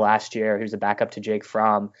Georgia last year. He was a backup to Jake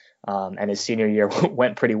Fromm. And his senior year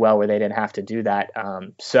went pretty well where they didn't have to do that.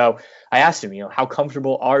 So I asked him, how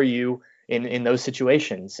comfortable are you in those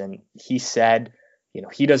situations? And he said,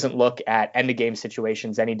 he doesn't look at end of game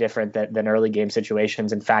situations any different than early game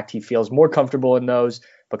situations. In fact, he feels more comfortable in those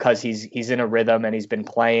because he's in a rhythm and he's been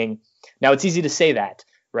playing. Now, it's easy to say that,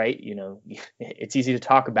 right? It's easy to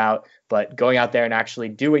talk about, but going out there and actually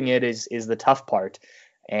doing it is the tough part.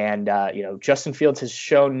 And Justin Fields has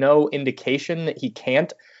shown no indication that he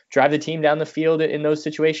can't drive the team down the field in those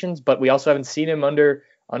situations, but we also haven't seen him under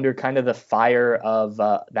kind of the fire of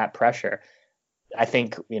that pressure. I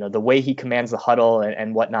think, the way he commands the huddle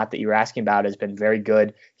and whatnot that you were asking about has been very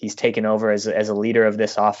good. He's taken over as a leader of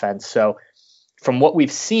this offense. So from what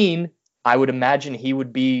we've seen, I would imagine he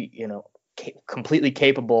would be, completely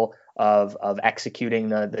capable of executing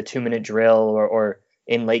the 2-minute drill or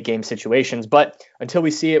in late game situations. But until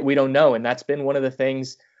we see it, we don't know. And that's been one of the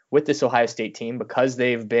things with this Ohio State team, because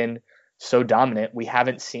they've been so dominant. We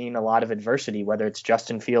haven't seen a lot of adversity, whether it's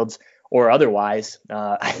Justin Fields or otherwise.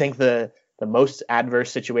 I think the most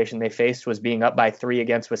adverse situation they faced was being up by 3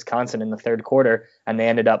 against Wisconsin in the third quarter, and they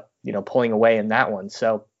ended up, pulling away in that one.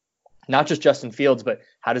 So not just Justin Fields, but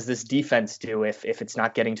how does this defense do if it's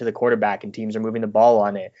not getting to the quarterback and teams are moving the ball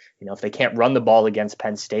on it? If they can't run the ball against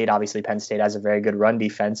Penn State, obviously Penn State has a very good run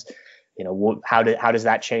defense. How does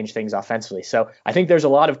that change things offensively? So I think there's a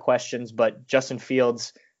lot of questions, but Justin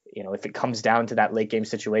Fields, if it comes down to that late game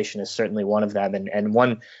situation, is certainly one of them, and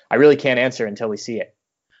one I really can't answer until we see it.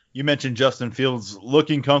 You mentioned Justin Fields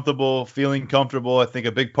looking comfortable, feeling comfortable. I think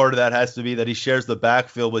a big part of that has to be that he shares the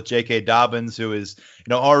backfield with J.K. Dobbins, who is,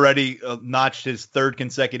 already notched his 3rd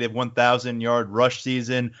consecutive 1,000-yard rush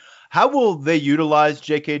season. How will they utilize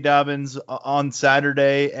J.K. Dobbins on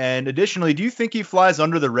Saturday? And additionally, do you think he flies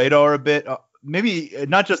under the radar a bit? Maybe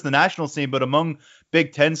not just the national scene, but among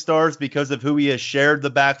Big Ten stars, because of who he has shared the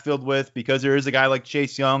backfield with, because there is a guy like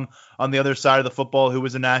Chase Young on the other side of the football who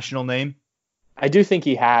was a national name? I do think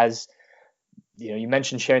he has. You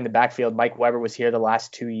mentioned sharing the backfield. Mike Weber was here the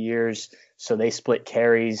last 2 years, so they split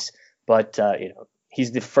carries. But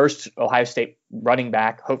he's the first Ohio State running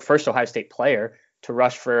back, first Ohio State player to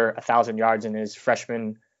rush for 1,000 yards in his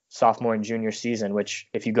freshman, sophomore, and junior season. Which,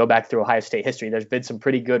 if you go back through Ohio State history, there's been some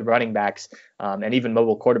pretty good running backs and even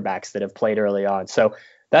mobile quarterbacks that have played early on. So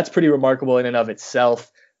that's pretty remarkable in and of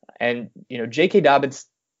itself. And J.K. Dobbins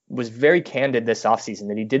was very candid this offseason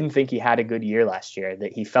that he didn't think he had a good year last year,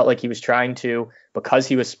 that he felt like he was trying to, because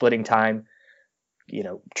he was splitting time,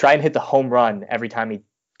 try and hit the home run every time he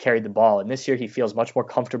carried the ball. And this year he feels much more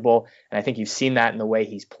comfortable. And I think you've seen that in the way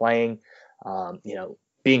he's playing,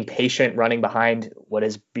 being patient, running behind what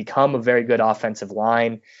has become a very good offensive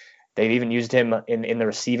line. They've even used him in the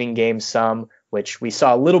receiving game some, which we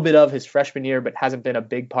saw a little bit of his freshman year, but hasn't been a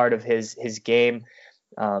big part of his game.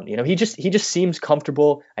 He just seems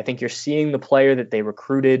comfortable. I think you're seeing the player that they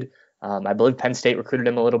recruited. I believe Penn State recruited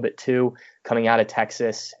him a little bit too, coming out of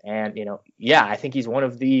Texas. And, I think he's one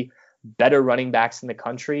of the better running backs in the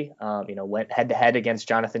country. Went head to head against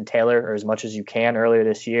Jonathan Taylor, or as much as you can, earlier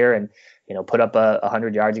this year, and, put up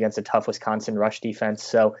 100 yards against a tough Wisconsin rush defense.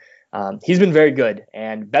 So he's been very good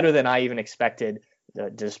and better than I even expected,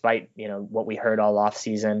 despite, what we heard all off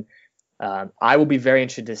season. I will be very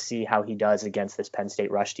interested to see how he does against this Penn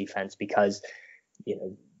State rush defense, because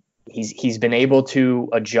he's been able to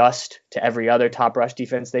adjust to every other top rush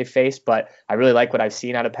defense they've faced. But I really like what I've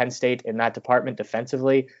seen out of Penn State in that department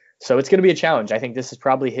defensively. So it's going to be a challenge. I think this is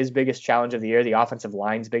probably his biggest challenge of the year, the offensive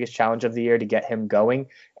line's biggest challenge of the year, to get him going.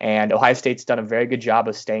 And Ohio State's done a very good job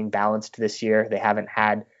of staying balanced this year. They haven't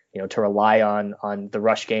had to rely on the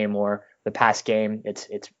rush game or the pass game.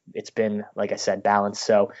 It's been, like I said, balanced.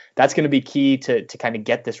 So that's going to be key to kind of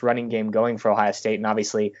get this running game going for Ohio State, and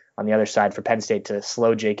obviously on the other side for Penn State to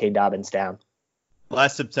slow J.K. Dobbins down.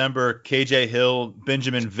 Last September, KJ Hill,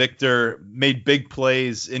 Benjamin Victor made big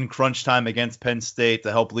plays in crunch time against Penn State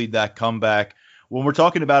to help lead that comeback. When we're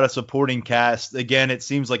talking about a supporting cast, again, it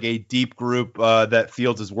seems like a deep group that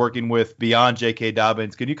Fields is working with beyond J.K.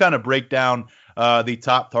 Dobbins. Can you kind of break down the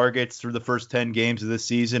top targets through the first 10 games of this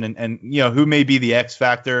season, and who may be the X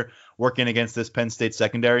factor working against this Penn State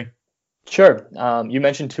secondary? Sure. You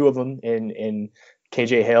mentioned two of them in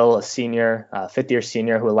KJ Hill, a senior, fifth-year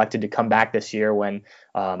senior who elected to come back this year when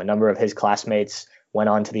a number of his classmates went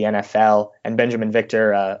on to the NFL, and Benjamin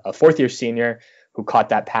Victor, a fourth-year senior who caught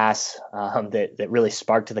that pass that really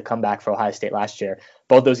sparked the comeback for Ohio State last year.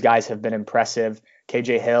 Both those guys have been impressive.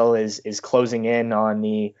 KJ Hill is closing in on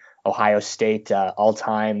the Ohio State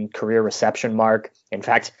all-time career reception mark. In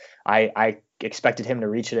fact, I expected him to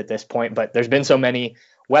reach it at this point, but there's been so many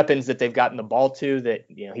weapons that they've gotten the ball to that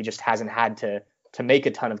he just hasn't had to make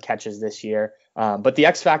a ton of catches this year. But the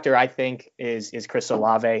X factor, I think, is Chris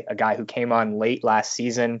Olave, a guy who came on late last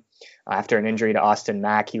season after an injury to Austin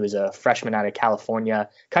Mack. He was a freshman out of California,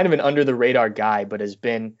 kind of an under-the-radar guy, but has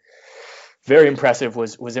been very impressive,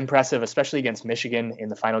 was impressive, especially against Michigan in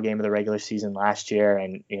the final game of the regular season last year,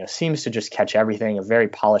 and seems to just catch everything. A very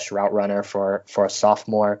polished route runner for a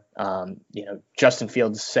sophomore. Justin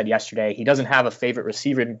Fields said yesterday he doesn't have a favorite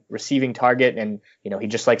receiving target, and he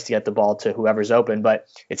just likes to get the ball to whoever's open. But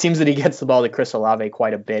it seems that he gets the ball to Chris Olave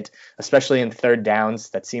quite a bit, especially in third downs.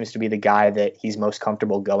 That seems to be the guy that he's most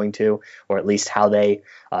comfortable going to, or at least how they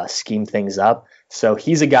scheme things up. So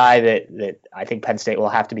he's a guy that I think Penn State will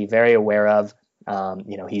have to be very aware of.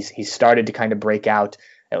 He's started to kind of break out,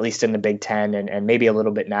 at least in the Big Ten and maybe a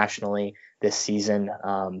little bit nationally this season.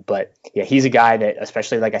 But yeah, he's a guy that,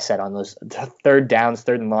 especially like I said, on those third downs,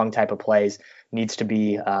 third and long type of plays, needs to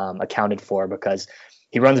be accounted for, because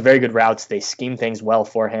he runs very good routes. They scheme things well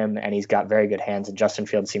for him, and he's got very good hands. And Justin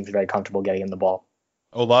Fields seems very comfortable getting him the ball.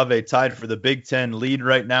 Olave tied for the Big Ten lead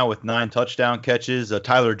right now with 9 touchdown catches.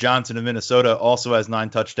 Tyler Johnson of Minnesota also has 9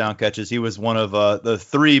 touchdown catches. He was one of the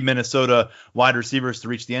 3 Minnesota wide receivers to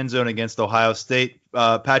reach the end zone against Ohio State.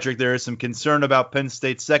 Patrick, there is some concern about Penn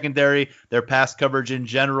State's secondary, their pass coverage in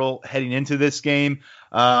general heading into this game.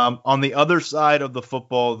 On the other side of the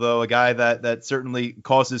football, though, a guy that certainly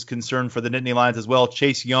causes concern for the Nittany Lions as well,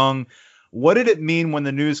 Chase Young. What did it mean when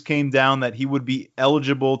the news came down that he would be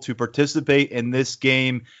eligible to participate in this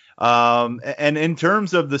game? And in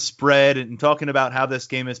terms of the spread and talking about how this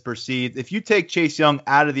game is perceived, if you take Chase Young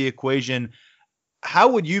out of the equation,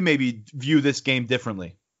 how would you maybe view this game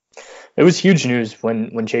differently? It was huge news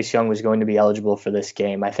when Chase Young was going to be eligible for this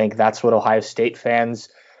game. I think that's what Ohio State fans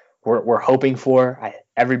were hoping for.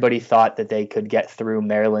 Everybody thought that they could get through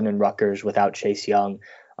Maryland and Rutgers without Chase Young.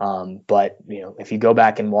 But if you go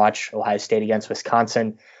back and watch Ohio State against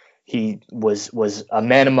Wisconsin, he was a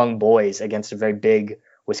man among boys against a very big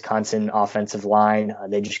Wisconsin offensive line.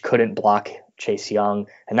 They just couldn't block Chase Young,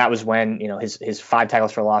 and that was when his 5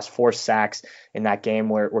 tackles for loss, 4 sacks in that game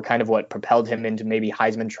were kind of what propelled him into maybe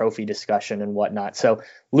Heisman Trophy discussion and whatnot. So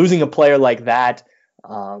losing a player like that,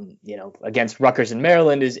 against Rutgers and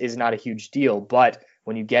Maryland is not a huge deal, but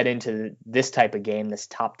when you get into this type of game, this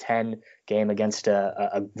top 10 game against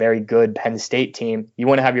a very good Penn State team, you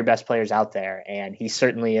want to have your best players out there. And he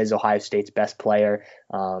certainly is Ohio State's best player.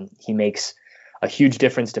 He makes a huge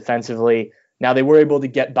difference defensively. Now, they were able to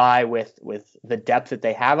get by with the depth that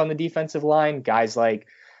they have on the defensive line. Guys like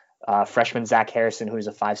freshman Zach Harrison, who's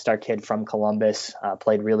a 5-star kid from Columbus,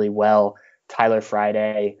 played really well. Tyler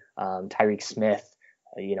Friday, Tyreek Smith,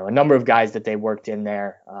 a number of guys that they worked in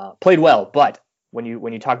there played well. But when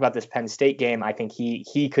you talk about this Penn State game, I think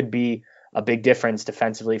he could be a big difference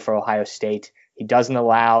defensively for Ohio State. He doesn't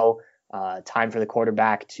allow time for the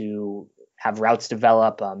quarterback to have routes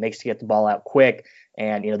develop, makes to get the ball out quick,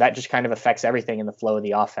 and that just kind of affects everything in the flow of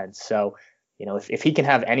the offense. So if he can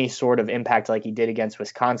have any sort of impact like he did against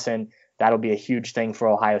Wisconsin, that'll be a huge thing for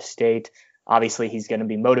Ohio State. Obviously, he's going to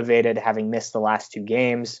be motivated, having missed the last 2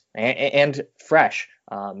 games and fresh.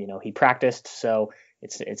 He practiced, so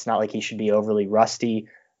it's not like he should be overly rusty.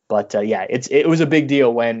 But it was a big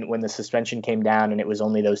deal when the suspension came down, and it was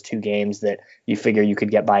only those 2 games that you figure you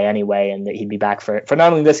could get by anyway, and that he'd be back for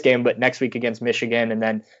not only this game but next week against Michigan, and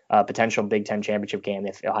then a potential Big Ten championship game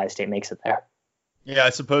if Ohio State makes it there. Yeah,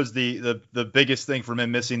 I suppose the biggest thing from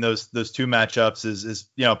him missing those 2 matchups is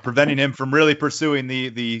preventing him from really pursuing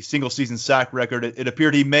the single season sack record. It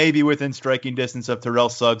appeared he may be within striking distance of Terrell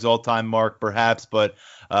Suggs' all-time mark, perhaps, but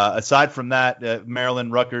aside from that,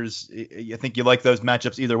 Maryland, Rutgers, I think you like those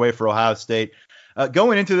matchups either way for Ohio State.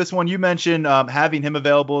 Going into this one, you mentioned having him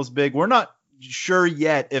available is big. We're not sure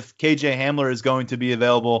yet if KJ Hamler is going to be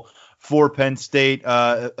available for Penn State.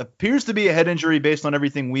 Appears to be a head injury based on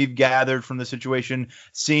everything we've gathered from the situation,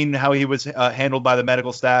 seeing how he was handled by the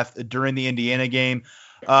medical staff during the Indiana game.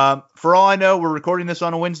 For all I know, we're recording this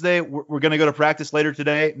on a Wednesday. We're going to go to practice later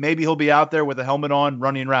today. Maybe he'll be out there with a helmet on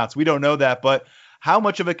running routes. We don't know that, but how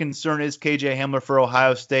much of a concern is KJ Hamler for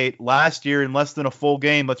Ohio State? Last year, in less than a full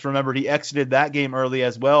game, let's remember he exited that game early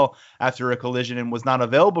as well after a collision and was not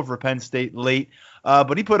available for Penn State late.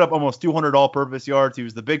 But he put up almost 200 all-purpose yards. He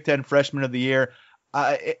was the Big Ten Freshman of the Year.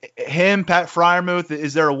 Him, Pat Freiermuth,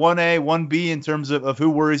 is there a 1A, 1B in terms of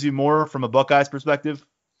who worries you more from a Buckeyes perspective?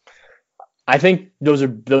 I think those are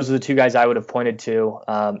the 2 guys I would have pointed to.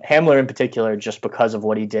 Hamler in particular, just because of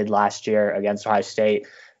what he did last year against Ohio State.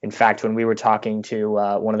 In fact, when we were talking to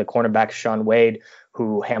one of the cornerbacks, Sean Wade,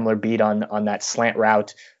 who Hamler beat on that slant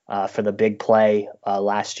route for the big play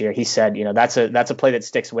last year, he said, that's a play that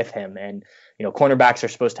sticks with him. And, cornerbacks are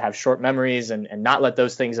supposed to have short memories and not let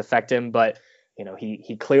those things affect him. But,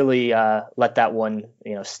 he clearly let that one,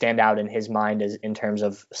 stand out in his mind as in terms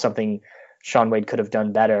of something Sean Wade could have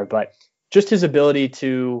done better. But just his ability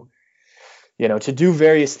to, to do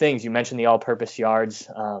various things. You mentioned the all-purpose yards.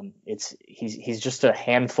 He's just a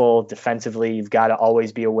handful defensively. You've got to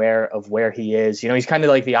always be aware of where he is. He's kind of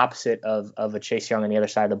like the opposite of a Chase Young on the other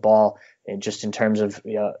side of the ball, and just in terms of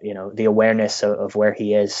the awareness of where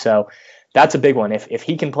he is. So that's a big one. If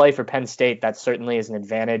he can play for Penn State, that certainly is an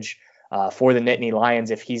advantage for the Nittany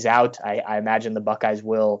Lions. If he's out, I imagine the Buckeyes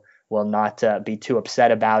will not be too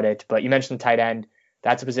upset about it. But you mentioned the tight end.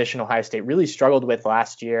 That's a position Ohio State really struggled with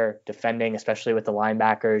last year, defending, especially with the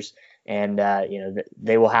linebackers. And,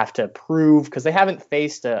 they will have to prove, because they haven't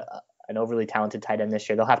faced an overly talented tight end this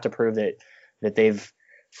year. They'll have to prove that they've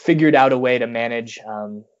figured out a way to manage,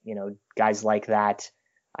 guys like that.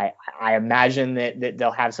 I imagine that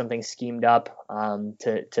they'll have something schemed up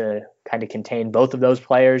to kind of contain both of those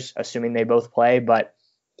players, assuming they both play. But,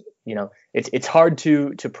 it's hard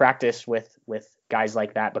to practice with guys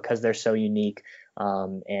like that because they're so unique.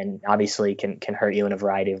 And obviously can hurt you in a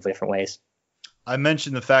variety of different ways. I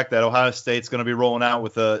mentioned the fact that Ohio State's going to be rolling out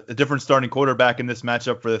with a different starting quarterback in this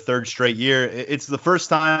matchup for the third straight year. It's the first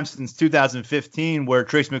time since 2015 where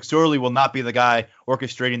Trace McSorley will not be the guy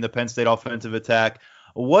orchestrating the Penn State offensive attack.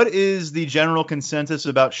 What is the general consensus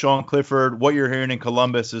about Sean Clifford, what you're hearing in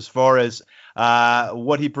Columbus as far as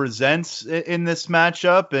what he presents in this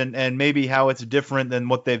matchup and maybe how it's different than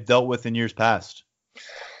what they've dealt with in years past?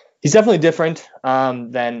 He's definitely different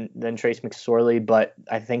than Trace McSorley, but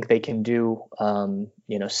I think they can do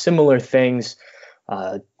similar things.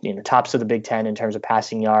 Tops of the Big Ten in terms of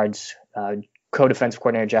passing yards. Co-defensive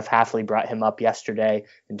coordinator Jeff Hafley brought him up yesterday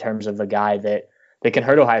in terms of a guy that can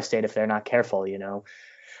hurt Ohio State if they're not careful.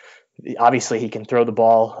 Obviously he can throw the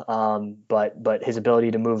ball, but his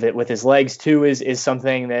ability to move it with his legs too is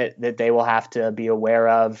something that they will have to be aware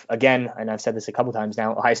of. Again, and I've said this a couple times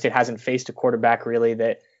now, Ohio State hasn't faced a quarterback really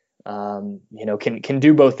that can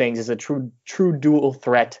do both things, is a true dual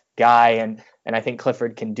threat guy. And I think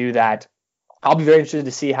Clifford can do that. I'll be very interested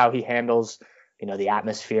to see how he handles, the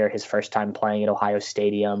atmosphere, his first time playing at Ohio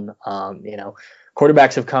Stadium.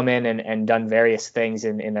 Quarterbacks have come in and done various things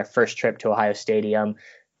in their first trip to Ohio Stadium.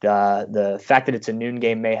 The fact that it's a noon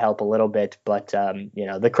game may help a little bit, but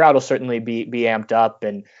the crowd will certainly be amped up.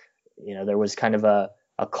 And, there was kind of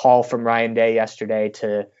a call from Ryan Day yesterday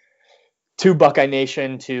to Buckeye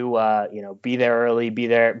Nation to be there early, be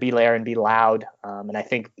there and be loud. And I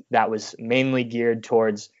think that was mainly geared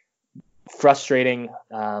towards frustrating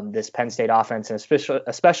this Penn State offense, and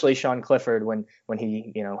especially Sean Clifford when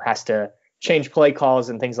he has to change play calls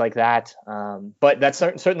and things like that. But that's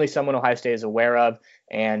certainly someone Ohio State is aware of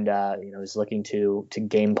and is looking to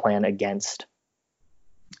game plan against.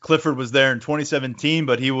 Clifford was there in 2017,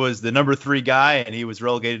 but he was the number 3 guy, and he was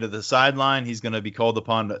relegated to the sideline. He's going to be called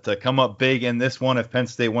upon to come up big in this one if Penn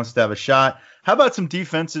State wants to have a shot. How about some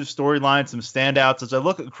defensive storylines, some standouts? As I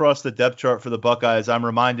look across the depth chart for the Buckeyes, I'm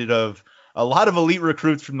reminded of a lot of elite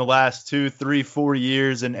recruits from the last 2, 3, 4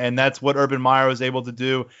 years, and that's what Urban Meyer was able to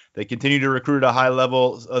do. They continue to recruit at a high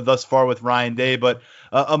level thus far with Ryan Day. But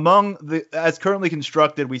as currently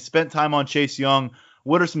constructed, we spent time on Chase Young.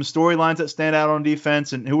 What are some storylines that stand out on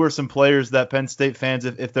defense, and who are some players that Penn State fans,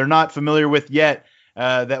 if they're not familiar with yet,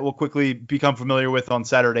 that will quickly become familiar with on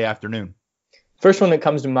Saturday afternoon? First one that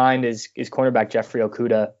comes to mind is cornerback Jeffrey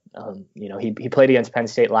Okudah. He played against Penn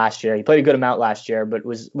State last year. He played a good amount last year, but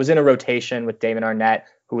was in a rotation with Damon Arnett,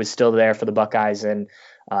 who was still there for the Buckeyes, and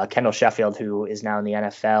Kendall Sheffield, who is now in the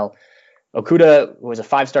NFL. Okudah was a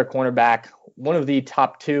 5-star cornerback, one of the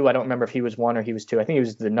top 2. I don't remember if he was 1 or he was 2. I think he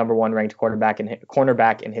was the number 1 ranked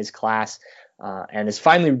cornerback in his class, and has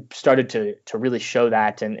finally started to really show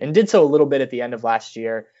that, and did so a little bit at the end of last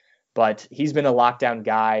year. But he's been a lockdown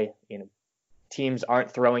guy. Teams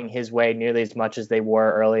aren't throwing his way nearly as much as they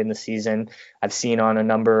were early in the season. I've seen on a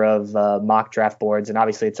number of mock draft boards, and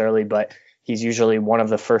obviously it's early, but he's usually one of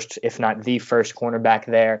the first, if not the first cornerback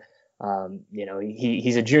there.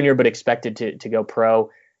 He's a junior, but expected to go pro,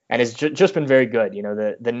 and has just been very good.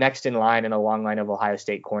 The next in line in a long line of Ohio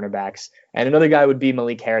State cornerbacks. And another guy would be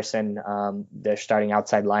Malik Harrison, their starting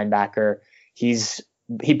outside linebacker.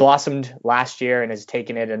 He blossomed last year and has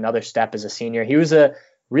taken it another step as a senior. He was a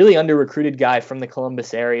really under-recruited guy from the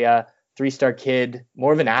Columbus area, 3-star kid,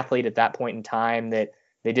 more of an athlete at that point in time, that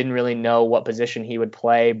they didn't really know what position he would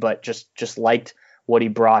play, but just liked what he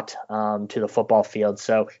brought to the football field.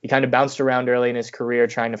 So he kind of bounced around early in his career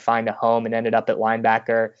trying to find a home, and ended up at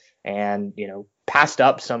linebacker, and passed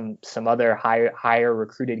up some other higher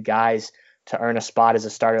recruited guys to earn a spot as a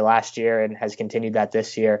starter last year, and has continued that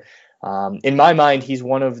this year. In my mind, he's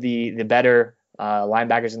one of the better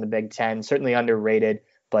linebackers in the Big Ten, certainly underrated,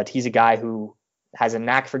 but he's a guy who has a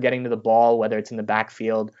knack for getting to the ball, whether it's in the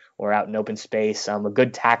backfield or out in open space. A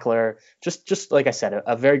good tackler, just like I said,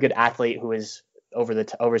 a very good athlete who is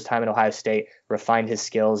over his time at Ohio State refined his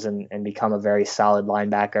skills and become a very solid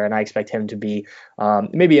linebacker. And I expect him to be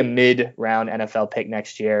maybe a mid-round NFL pick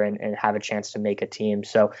next year and have a chance to make a team.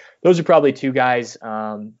 So those are probably two guys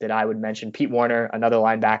that I would mention. Pete Werner, another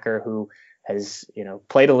linebacker who has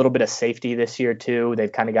played a little bit of safety this year too.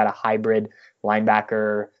 They've kind of got a hybrid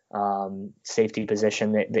linebacker safety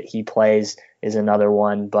position that he plays is another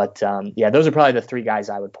one. But those are probably the three guys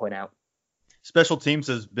I would point out. Special teams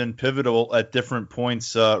has been pivotal at different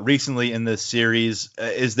points recently in this series.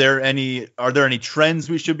 Are there any trends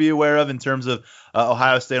we should be aware of in terms of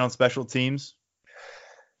Ohio State on special teams?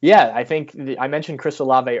 Yeah, I think I mentioned Chris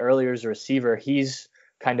Olave earlier as a receiver. He's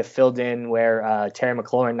kind of filled in where Terry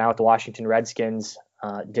McLaurin, now with the Washington Redskins,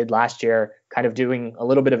 did last year, kind of doing a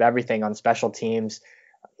little bit of everything on special teams.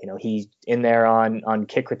 He's in there on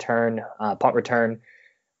kick return, punt return,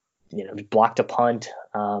 blocked a punt.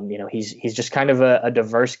 He's just kind of a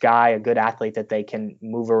diverse guy, a good athlete that they can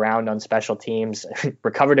move around on special teams.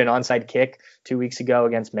 Recovered an onside kick 2 weeks ago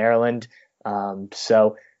against Maryland.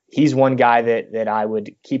 So he's one guy that I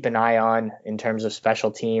would keep an eye on in terms of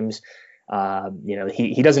special teams.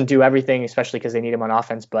 He doesn't do everything, especially because they need him on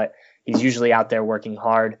offense, but he's usually out there working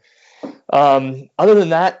hard. Other than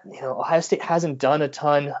that, Ohio State hasn't done a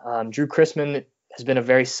ton. Drew Chrisman has been a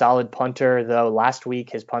very solid punter, though last week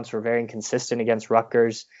his punts were very inconsistent against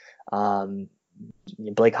Rutgers.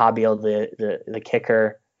 Blake Hobbield, the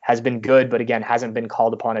kicker, has been good, but again, hasn't been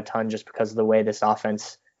called upon a ton just because of the way this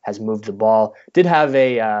offense has moved the ball. Did have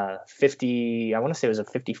a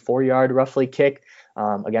 54-yard roughly kick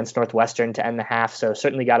against Northwestern to end the half, so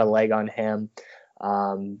certainly got a leg on him.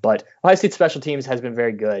 But Ohio State special teams has been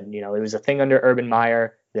very good. It was a thing under Urban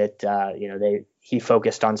Meyer that he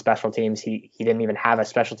focused on special teams. He didn't even have a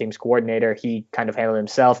special teams coordinator. He kind of handled it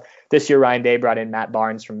himself. This year, Ryan Day brought in Matt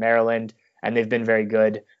Barnes from Maryland, and they've been very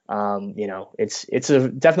good. It's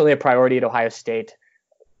definitely a priority at Ohio State.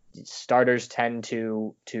 Starters tend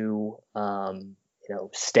to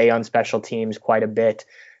stay on special teams quite a bit.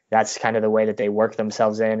 That's kind of the way that they work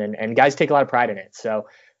themselves in, and guys take a lot of pride in it. So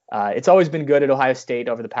it's always been good at Ohio State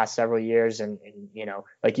over the past several years. And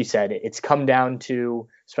like you said, it's come down to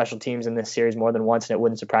special teams in this series more than once. And it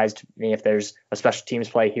wouldn't surprise me if there's a special teams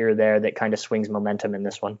play here or there that kind of swings momentum in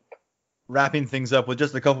this one. Wrapping things up with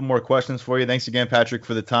just a couple more questions for you. Thanks again, Patrick,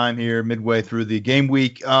 for the time here midway through the game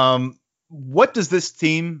week. What does this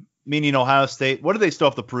team, meaning Ohio State, what do they still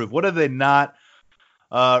have to prove? What have they not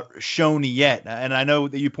shown yet? And I know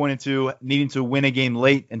that you pointed to needing to win a game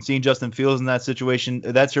late and seeing Justin Fields in that situation.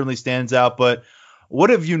 That certainly stands out. But what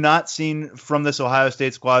have you not seen from this Ohio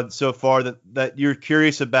State squad so far that you're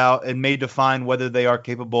curious about and may define whether they are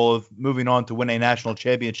capable of moving on to win a national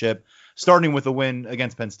championship, starting with a win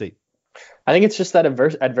against Penn State? I think it's just that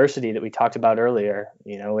adversity that we talked about earlier.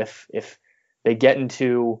 If they get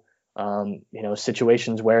into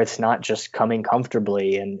situations where it's not just coming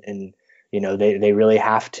comfortably and they really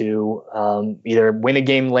have to either win a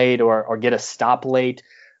game late or get a stop late.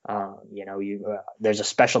 There's a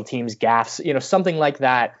special teams gaffes, something like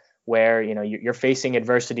that, where you're facing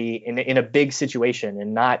adversity in a big situation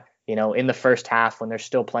and not in the first half when there's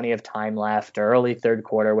still plenty of time left, or early third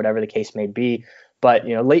quarter, whatever the case may be. But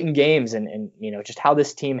late in games and just how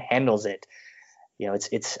this team handles it.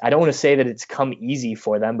 It's I don't want to say that it's come easy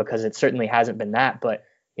for them, because it certainly hasn't been that, but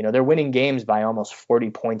they're winning games by almost 40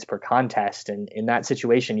 points per contest. And in that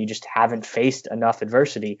situation, you just haven't faced enough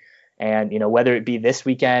adversity. And, whether it be this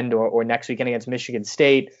weekend or next weekend against Michigan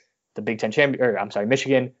State, the Big Ten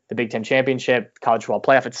Michigan, the Big Ten championship, college football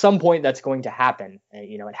playoff, at some point that's going to happen.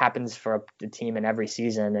 It happens for a team in every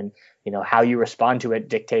season. And, how you respond to it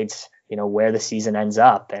dictates, where the season ends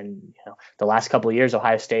up. And, the last couple of years,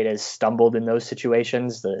 Ohio State has stumbled in those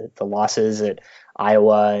situations, the losses at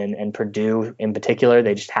Iowa and Purdue in particular.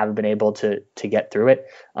 They just haven't been able to get through it.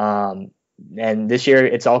 And this year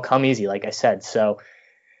it's all come easy, like I said. So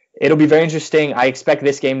it'll be very interesting. I expect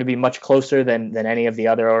this game to be much closer than any of the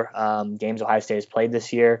other games Ohio State has played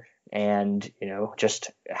this year. And,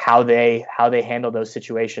 just how they handle those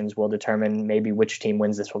situations will determine maybe which team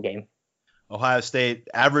wins this whole game. Ohio State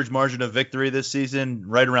average margin of victory this season,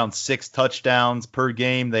 right around 6 touchdowns per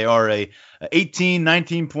game. They are a 18,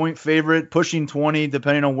 19-point favorite, pushing 20,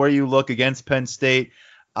 depending on where you look, against Penn State.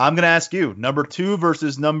 I'm going to ask you, number 2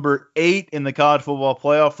 versus number 8 in the college football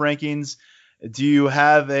playoff rankings. Do you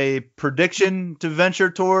have a prediction to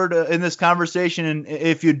venture toward in this conversation? And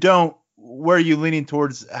if you don't, where are you leaning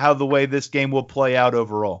towards how the way this game will play out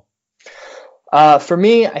overall? For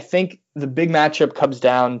me, I think the big matchup comes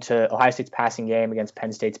down to Ohio State's passing game against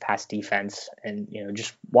Penn State's pass defense. And,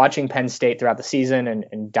 just watching Penn State throughout the season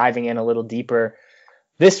and diving in a little deeper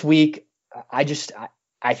this week, I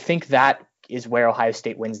think that is where Ohio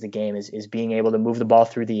State wins the game is being able to move the ball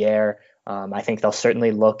through the air. I think they'll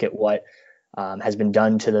certainly look at what has been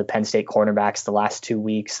done to the Penn State cornerbacks the last 2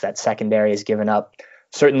 weeks. That secondary has given up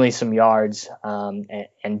certainly some yards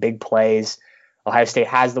and big plays. Ohio State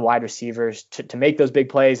has the wide receivers to make those big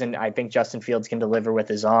plays, and I think Justin Fields can deliver with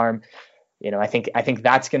his arm. I think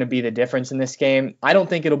that's going to be the difference in this game. I don't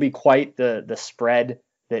think it'll be quite the spread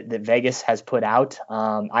that Vegas has put out.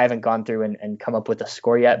 I haven't gone through and come up with a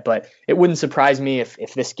score yet, but it wouldn't surprise me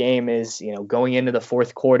if this game is, going into the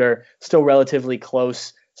fourth quarter, still relatively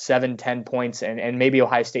close, 7-10 points, and maybe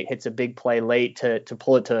Ohio State hits a big play late to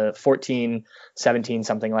pull it to 14-17,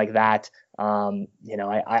 something like that.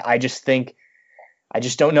 I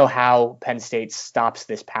just don't know how Penn State stops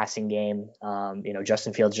this passing game.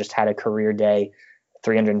 Justin Fields just had a career day,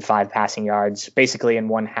 305 passing yards, basically in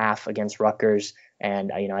one half against Rutgers.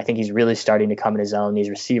 And, I think he's really starting to come in his own. These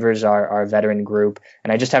receivers are a veteran group,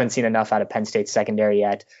 and I just haven't seen enough out of Penn State's secondary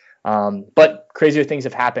yet. But crazier things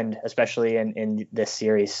have happened, especially in this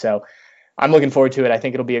series. So I'm looking forward to it. I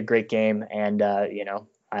think it'll be a great game, and,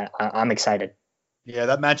 I'm excited. Yeah,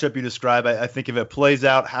 that matchup you describe, I think if it plays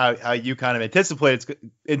out how you kind of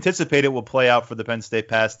anticipate it will play out for the Penn State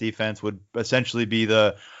pass defense, would essentially be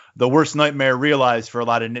the worst nightmare realized for a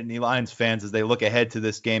lot of Nittany Lions fans as they look ahead to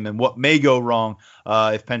this game and what may go wrong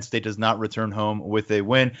if Penn State does not return home with a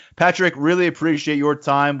win. Patrick, really appreciate your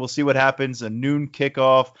time. We'll see what happens. A noon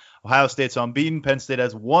kickoff. Ohio State's unbeaten. Penn State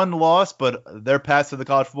has one loss, but their path to the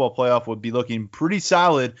college football playoff would be looking pretty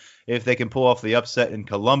solid if they can pull off the upset in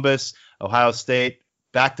Columbus. Ohio State,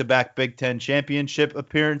 back-to-back Big Ten championship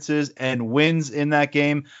appearances and wins in that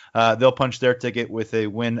game. They'll punch their ticket with a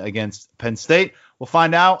win against Penn State. We'll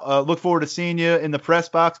find out. Look forward to seeing you in the press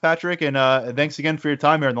box, Patrick, and thanks again for your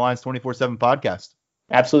time here on the Lions 24/7 podcast.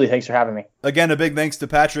 Absolutely. Thanks for having me. Again, a big thanks to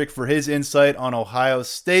Patrick for his insight on Ohio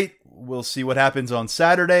State. We'll see what happens on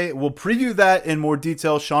Saturday. We'll preview that in more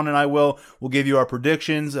detail. Sean and I will. We'll give you our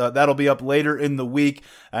predictions. That'll be up later in the week.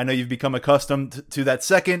 I know you've become accustomed to that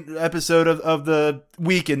second episode of the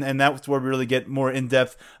week, and that's where we really get more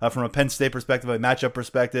in-depth from a Penn State perspective, a matchup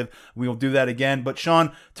perspective. We will do that again. But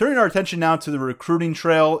Sean, turning our attention now to the recruiting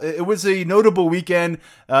trail. It was a notable weekend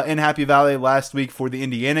in Happy Valley last week for the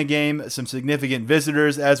Indiana game. Some significant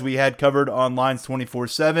visitors, as we had covered on Lines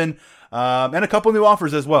 24/7, and a couple new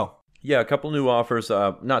offers as well. Yeah, a couple new offers.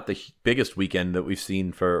 Not the biggest weekend that we've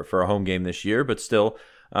seen for a home game this year, but still,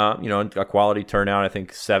 a quality turnout. I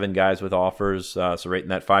think 7 guys with offers, so right in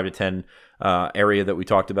that 5 to 10 area that we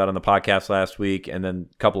talked about on the podcast last week, and then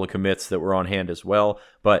a couple of commits that were on hand as well.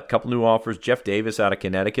 But a couple new offers. Jeff Davis out of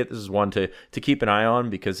Connecticut. This is one to keep an eye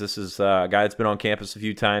on because this is a guy that's been on campus a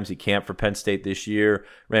few times. He camped for Penn State this year,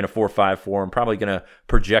 ran a 4.54. I'm probably going to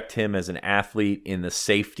project him as an athlete in the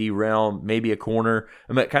safety realm, maybe a corner.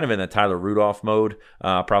 I'm kind of in the Tyler Rudolph mode,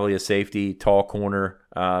 probably a safety, tall corner,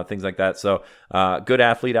 things like that. So good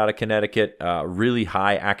athlete out of Connecticut, really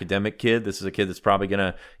high academic kid. This is a kid that's probably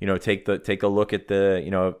going to, take a look at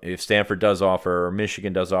the, if Stanford does offer or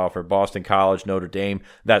Michigan does offer, Boston College, Notre Dame,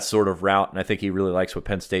 that sort of route. And I think he really likes what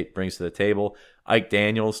Penn State brings to the table. Ike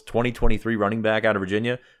Daniels, 2023 running back out of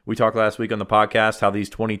Virginia. We talked last week on the podcast how these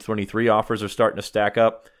 2023 offers are starting to stack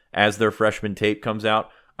up as their freshman tape comes out.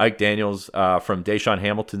 Ike Daniels from Deshaun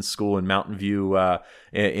Hamilton's school in Mountain View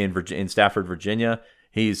in Stafford, Virginia.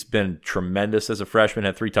 He's been tremendous as a freshman,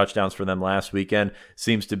 had 3 touchdowns for them last weekend.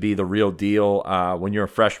 Seems to be the real deal when you're a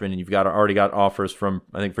freshman and you've already got offers from,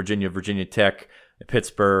 I think, Virginia Tech,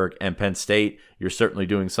 Pittsburgh, and Penn State. You're certainly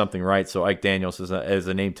doing something right. So Ike Daniels is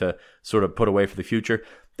a name to sort of put away for the future.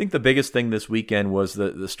 I think the biggest thing this weekend was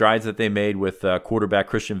the strides that they made with quarterback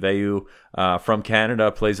Christian Veilleux from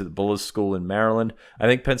Canada, plays at the Bullis School in Maryland. I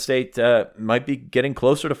think Penn State might be getting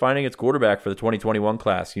closer to finding its quarterback for the 2021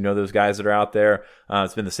 class. Those guys that are out there.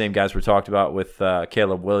 It's been the same guys we talked about with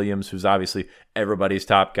Caleb Williams, who's obviously everybody's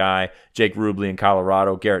top guy, Jake Rubley in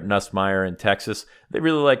Colorado, Garrett Nussmeier in Texas. They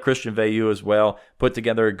really like Christian Veilleux as well. Put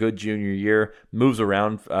together a good junior year. Moves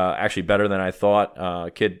around actually better than I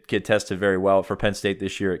thought. Kid tested very well for Penn State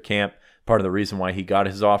this year at camp. Part of the reason why he got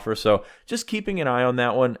his offer. So just keeping an eye on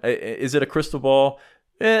that one. Is it a crystal ball?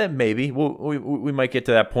 Maybe. We might get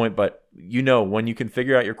to that point. But when you can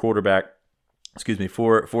figure out your quarterback,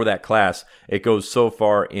 for that class, it goes so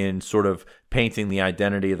far in sort of painting the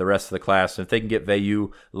identity of the rest of the class. And if they can get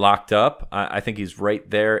Veilleux locked up, I think he's right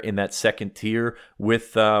there in that second tier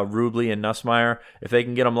with Rubley and Nussmeier. If they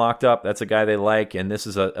can get him locked up, that's a guy they like. And this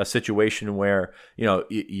is a situation where,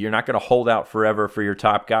 you're not going to hold out forever for your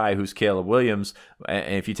top guy, who's Caleb Williams.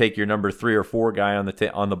 And if you take your number 3 or 4 guy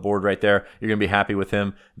on the board right there, you're going to be happy with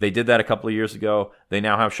him. They did that a couple of years ago. They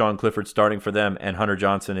now have Sean Clifford starting for them, and Hunter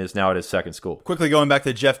Johnson is now at his second school. Quickly going back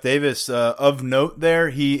to Jeff Davis, of note there,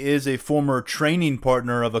 he is a former training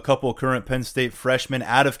partner of a couple current Penn State freshmen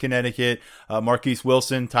out of Connecticut, Marquise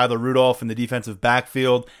Wilson, Tyler Rudolph in the defensive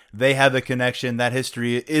backfield. They have a connection. That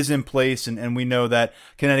history is in place, and we know that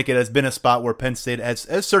Connecticut has been a spot where Penn State has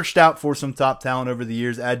searched out for some top talent over the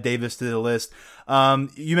years. Add Davis to the list.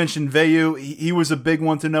 You mentioned Veilleux. He was a big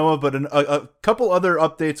one to know of, but a couple other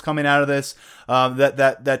updates coming out of this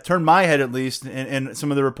that turned my head, at least, in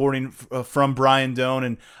some of the reporting from Brian Doan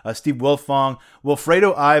and Steve Wilfong.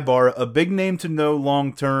 Wilfredo Ibar, a big name to know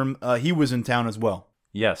long term. He was in town as well.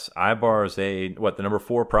 Yes, Ibar is the number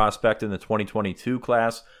 4 prospect in the 2022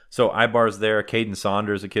 class. So Ibar's there. Caden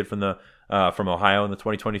Saunders, a kid from Ohio in the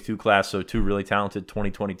 2022 class. So 2 really talented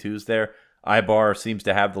 2022s there. Ibar seems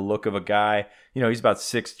to have the look of a guy, he's about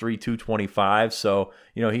 6'3", 225. So,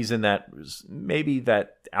 he's in maybe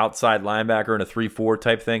that outside linebacker in a 3-4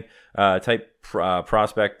 type thing,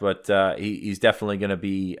 prospect, but he's definitely going to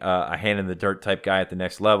be a hand in the dirt type guy at the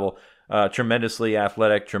next level. Tremendously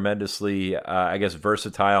athletic, tremendously,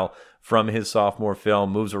 versatile from his sophomore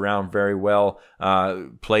film, moves around very well,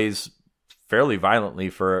 plays fairly violently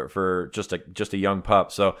for just a young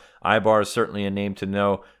pup. So Ibar is certainly a name to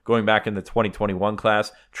know. Going back in the 2021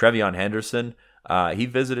 class, Trevion Henderson, he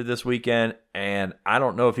visited this weekend, and I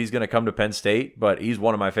don't know if he's going to come to Penn State, but he's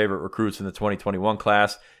one of my favorite recruits in the 2021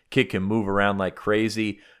 class. Kid can move around like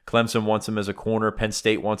crazy. Clemson wants him as a corner. Penn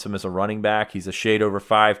State wants him as a running back. He's a shade over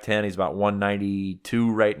 5'10". He's about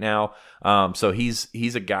 192 right now. So he's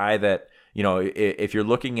a guy that, if you're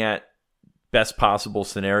looking at best possible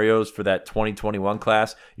scenarios for that 2021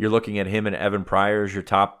 class, you're looking at him and Evan Pryor as your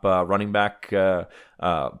top running back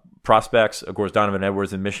prospects. Of course, Donovan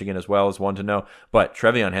Edwards in Michigan as well is one to know. But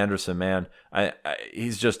Trevion Henderson, man,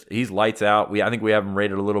 he's lights out. I think we have him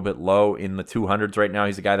rated a little bit low in the 200s right now.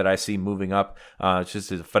 He's a guy that I see moving up. It's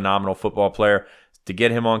just a phenomenal football player. To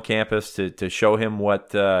get him on campus, to show him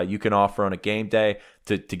what you can offer on a game day,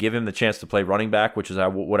 to give him the chance to play running back, which is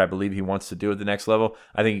what I believe he wants to do at the next level.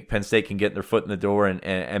 I think Penn State can get their foot in the door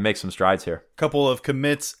and make some strides here. Couple of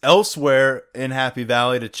commits elsewhere in Happy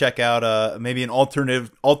Valley to check out maybe an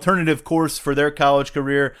alternative course for their college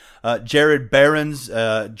career. Jared Behrens,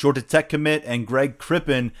 Georgia Tech commit, and Greg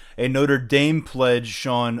Crippen, a Notre Dame pledge.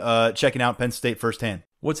 Sean, checking out Penn State firsthand.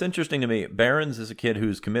 What's interesting to me, Behrens is a kid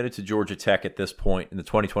who's committed to Georgia Tech at this point in the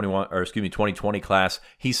 2020 class.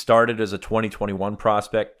 He started as a 2021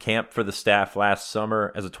 prospect, camped for the staff last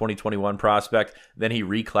summer as a 2021 prospect. Then he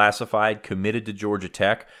reclassified, committed to Georgia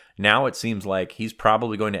Tech. Now it seems like he's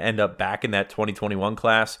probably going to end up back in that 2021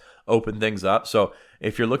 class, open things up. So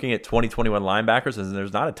if you're looking at 2021 linebackers, and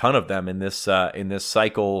there's not a ton of them in this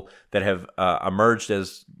cycle that have emerged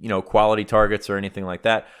as quality targets or anything like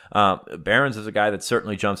that, Behrens is a guy that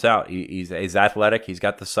certainly jumps out. He's athletic. He's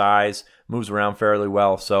got the size, moves around fairly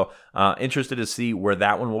well. So interested to see where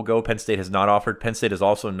that one will go. Penn State has not offered. Penn State has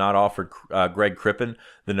also not offered Greg Crippen,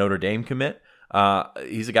 the Notre Dame commit.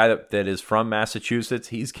 He's a guy that is from Massachusetts.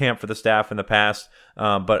 He's camped for the staff in the past,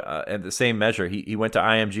 but at the same measure, he went to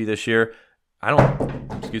IMG this year. I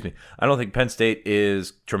don't think Penn State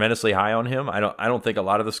is tremendously high on him. I don't think a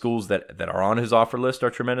lot of the schools that are on his offer list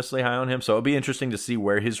are tremendously high on him. So it'll be interesting to see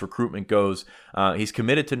where his recruitment goes. He's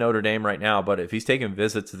committed to Notre Dame right now, but if he's taking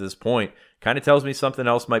visits at this point, kind of tells me something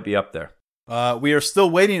else might be up there. We are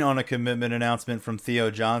still waiting on a commitment announcement from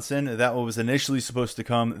Theo Johnson. That was initially supposed to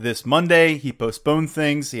come this Monday. He postponed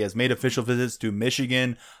things. He has made official visits to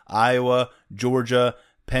Michigan, Iowa, Georgia,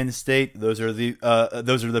 Penn State. Those are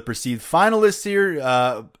the perceived finalists here.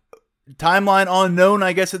 Timeline unknown,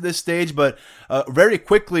 I guess, at this stage, but very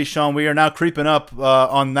quickly, Sean, we are now creeping up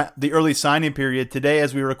on the early signing period. Today,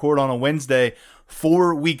 as we record on a Wednesday,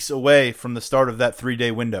 4 weeks away from the start of that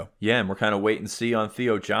 3-day window. Yeah, and we're kind of wait and see on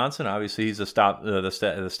Theo Johnson. Obviously, he's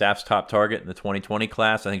the staff's top target in the 2020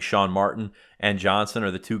 class. I think Sean Martin and Johnson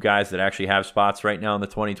are the two guys that actually have spots right now in the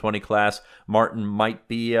 2020 class. Martin might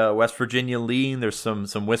be West Virginia lean. There's some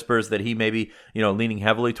whispers that he may be leaning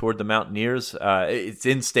heavily toward the Mountaineers. It's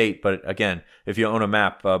in state, but again, if you own a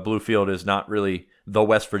map, Bluefield is not really the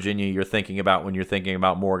West Virginia you're thinking about when you're thinking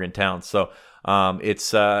about Morgantown. So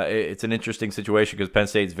It's an interesting situation because Penn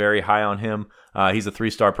State's very high on him. He's a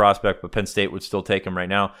 3-star prospect, but Penn State would still take him right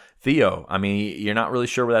now. Theo, I mean, you're not really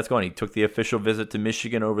sure where that's going. He took the official visit to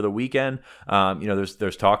Michigan over the weekend.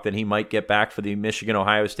 There's talk that he might get back for the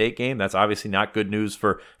Michigan-Ohio State game. That's obviously not good news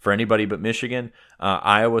for anybody but Michigan.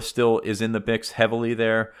 Iowa still is in the mix heavily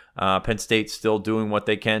there. Penn State's still doing what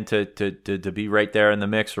they can to be right there in the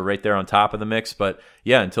mix or right there on top of the mix. But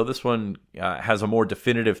yeah, until this one has a more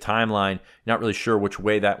definitive timeline, not really sure which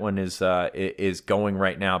way that one is going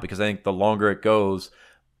right now, because I think the longer it goes,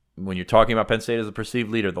 when you're talking about Penn State as a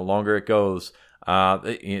perceived leader, the longer it goes,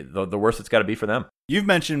 the worse it's got to be for them. You've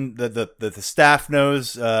mentioned that the staff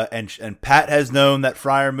knows, and Pat has known that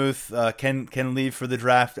Freiermuth can leave for the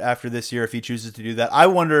draft after this year if he chooses to do that. I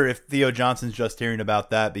wonder if Theo Johnson's just hearing about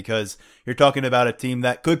that, because you're talking about a team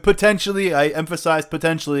that could potentially, I emphasize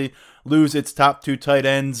potentially, lose its top 2 tight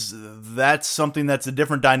ends. That's something that's a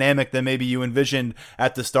different dynamic than maybe you envisioned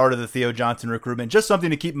at the start of the Theo Johnson recruitment. Just something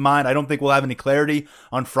to keep in mind. I don't think we'll have any clarity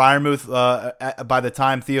on Freiermuth by the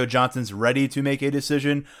time Theo Johnson's ready to make a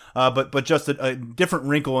decision, but just a different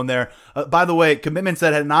wrinkle in there. By the way, commitments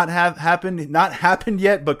that had not happened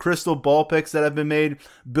yet, but crystal ball picks that have been made.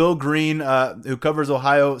 Bill Green, who covers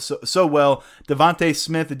Ohio so well. Devontae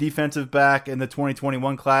Smith, the defensive back in the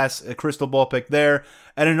 2021 class, a crystal ball pick there.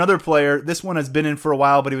 And another player, this one has been in for a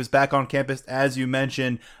while, but he was back on campus, as you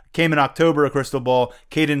mentioned, came in October, a crystal ball.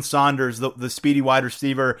 Caden Saunders, the speedy wide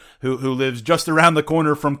receiver who lives just around the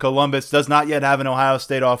corner from Columbus, does not yet have an Ohio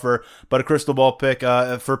State offer, but a crystal ball pick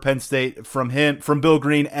for Penn State from Bill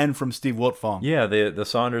Green, and from Steve Wiltfong. Yeah, the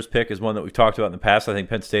Saunders pick is one that we've talked about in the past. I think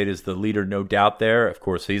Penn State is the leader, no doubt there. Of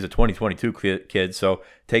course, he's a 2022 kid, so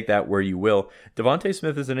take that where you will. Devontae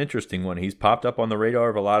Smith is an interesting one. He's popped up on the radar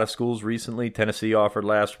of a lot of schools recently. Tennessee offered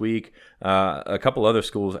last week. A couple other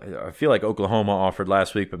schools. I feel like Oklahoma offered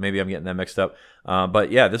last week, but maybe I'm getting that mixed up.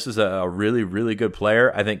 But yeah, this is a really, really good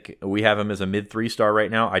player. I think we have him as a mid 3-star right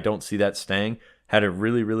now. I don't see that staying. Had a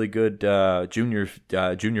really, really good junior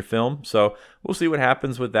film. So we'll see what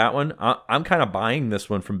happens with that one. I'm kind of buying this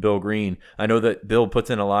one from Bill Green. I know that Bill puts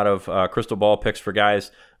in a lot of crystal ball picks for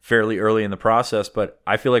guys fairly early in the process, but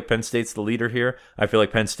I feel like Penn State's the leader here. I feel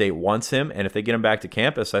like Penn State wants him, and if they get him back to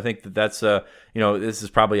campus, I think that's this is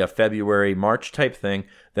probably a February, March type thing.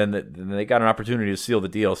 Then they got an opportunity to seal the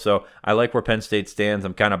deal. So I like where Penn State stands.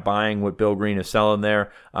 I'm kind of buying what Bill Green is selling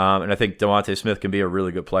there, and I think Devontae Smith can be a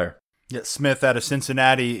really good player. Yeah, Smith out of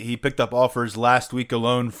Cincinnati, he picked up offers last week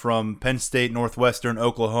alone from Penn State, Northwestern,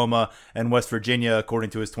 Oklahoma, and West Virginia, according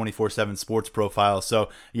to his 24/7 Sports profile. So,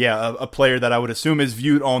 yeah, a player that I would assume is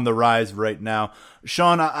viewed on the rise right now.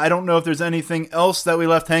 Sean, I don't know if there's anything else that we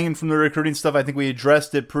left hanging from the recruiting stuff. I think we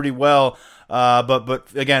addressed it pretty well. But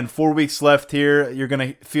again, 4 weeks left here. You're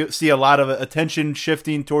going to see a lot of attention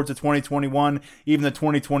shifting towards the 2021, even the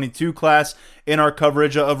 2022 class in our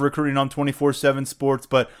coverage of recruiting on 24/7 Sports.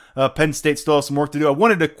 But Penn State still has some work to do. I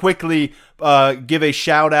wanted to quickly give a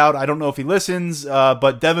shout out. I don't know if he listens,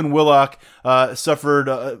 but Devin Willock suffered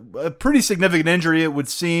a pretty significant injury, it would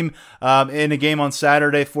seem, in a game on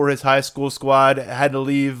Saturday for his high school squad. Had to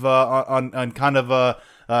leave on kind of a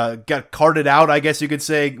got carted out, I guess you could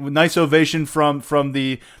say. Nice ovation from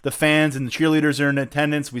the fans, and the cheerleaders are in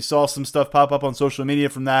attendance. We saw some stuff pop up on social media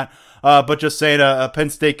from that. But just saying, a Penn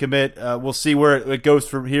State commit. We'll see where it goes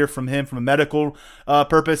from here from him from a medical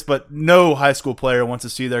purpose. But no high school player wants to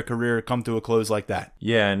see their career come to a close like that.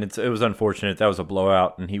 Yeah, and it was unfortunate. That was a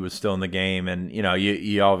blowout, and he was still in the game. And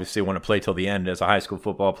you obviously want to play till the end as a high school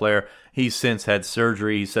football player. He's since had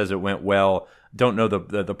surgery. He says it went well. Don't know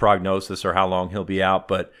the prognosis or how long he'll be out,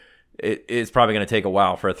 but it's probably going to take a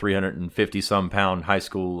while for a 350-some pound high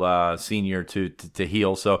school senior to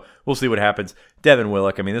heal. So we'll see what happens. Devin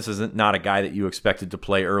Willock, I mean, this isn't not a guy that you expected to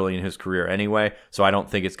play early in his career anyway, so I don't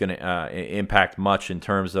think it's going to impact much in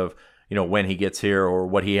terms of when he gets here or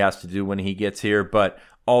what he has to do when he gets here. But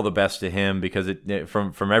all the best to him, because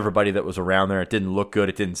from everybody that was around there, it didn't look good,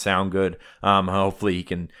 it didn't sound good. Hopefully he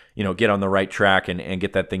can get on the right track and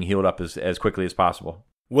get that thing healed up as quickly as possible.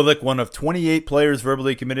 Willock, one of 28 players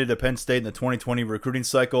verbally committed to Penn State in the 2020 recruiting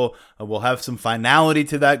cycle. We'll have some finality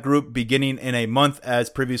to that group beginning in a month, as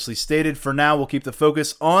previously stated. For now, we'll keep the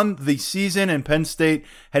focus on the season and Penn State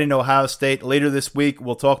heading to Ohio State later this week.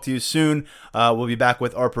 We'll talk to you soon. We'll be back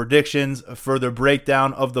with our predictions, a further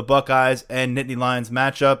breakdown of the Buckeyes and Nittany Lions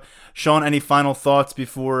matchup. Sean, any final thoughts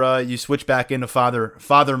before you switch back into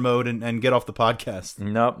father mode and get off the podcast?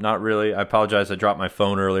 Nope, not really. I apologize. I dropped my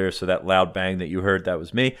phone earlier, so that loud bang that you heard, that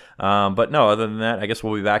was me. But no, other than that, I guess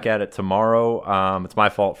we'll be back at it tomorrow. It's my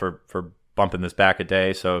fault for bumping this back a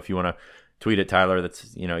day. So if you want to tweet at Tyler.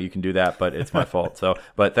 That's, you can do that, but it's my fault. So,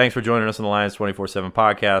 but thanks for joining us on the Lions 24/7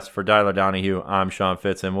 podcast. For Tyler Donahue, I'm Sean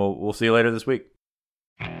Fitz, and we'll see you later this week.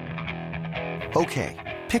 Okay,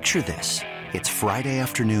 picture this. It's Friday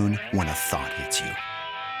afternoon when a thought hits you.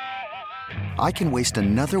 I can waste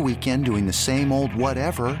another weekend doing the same old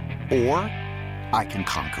whatever, or I can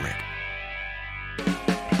conquer it.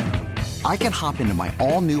 I can hop into my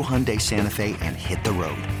all-new Hyundai Santa Fe and hit the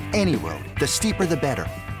road. Any road. The steeper, the better.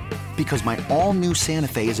 Because my all-new Santa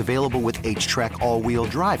Fe is available with H-Track all-wheel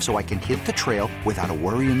drive, so I can hit the trail without a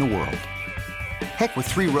worry in the world. Heck, with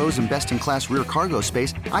 3 rows and best-in-class rear cargo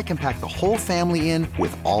space, I can pack the whole family in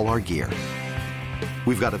with all our gear.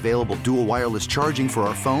 We've got available dual wireless charging for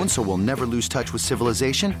our phones, so we'll never lose touch with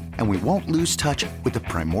civilization, and we won't lose touch with the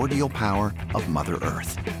primordial power of Mother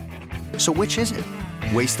Earth. So which is it?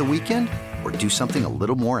 Waste the weekend or do something a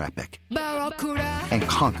little more epic? And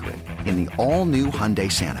conquer it in the all-new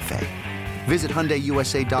Hyundai Santa Fe. Visit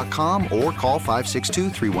HyundaiUSA.com or call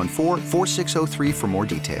 562-314-4603 for more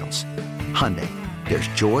details. Hyundai, there's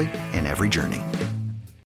joy in every journey.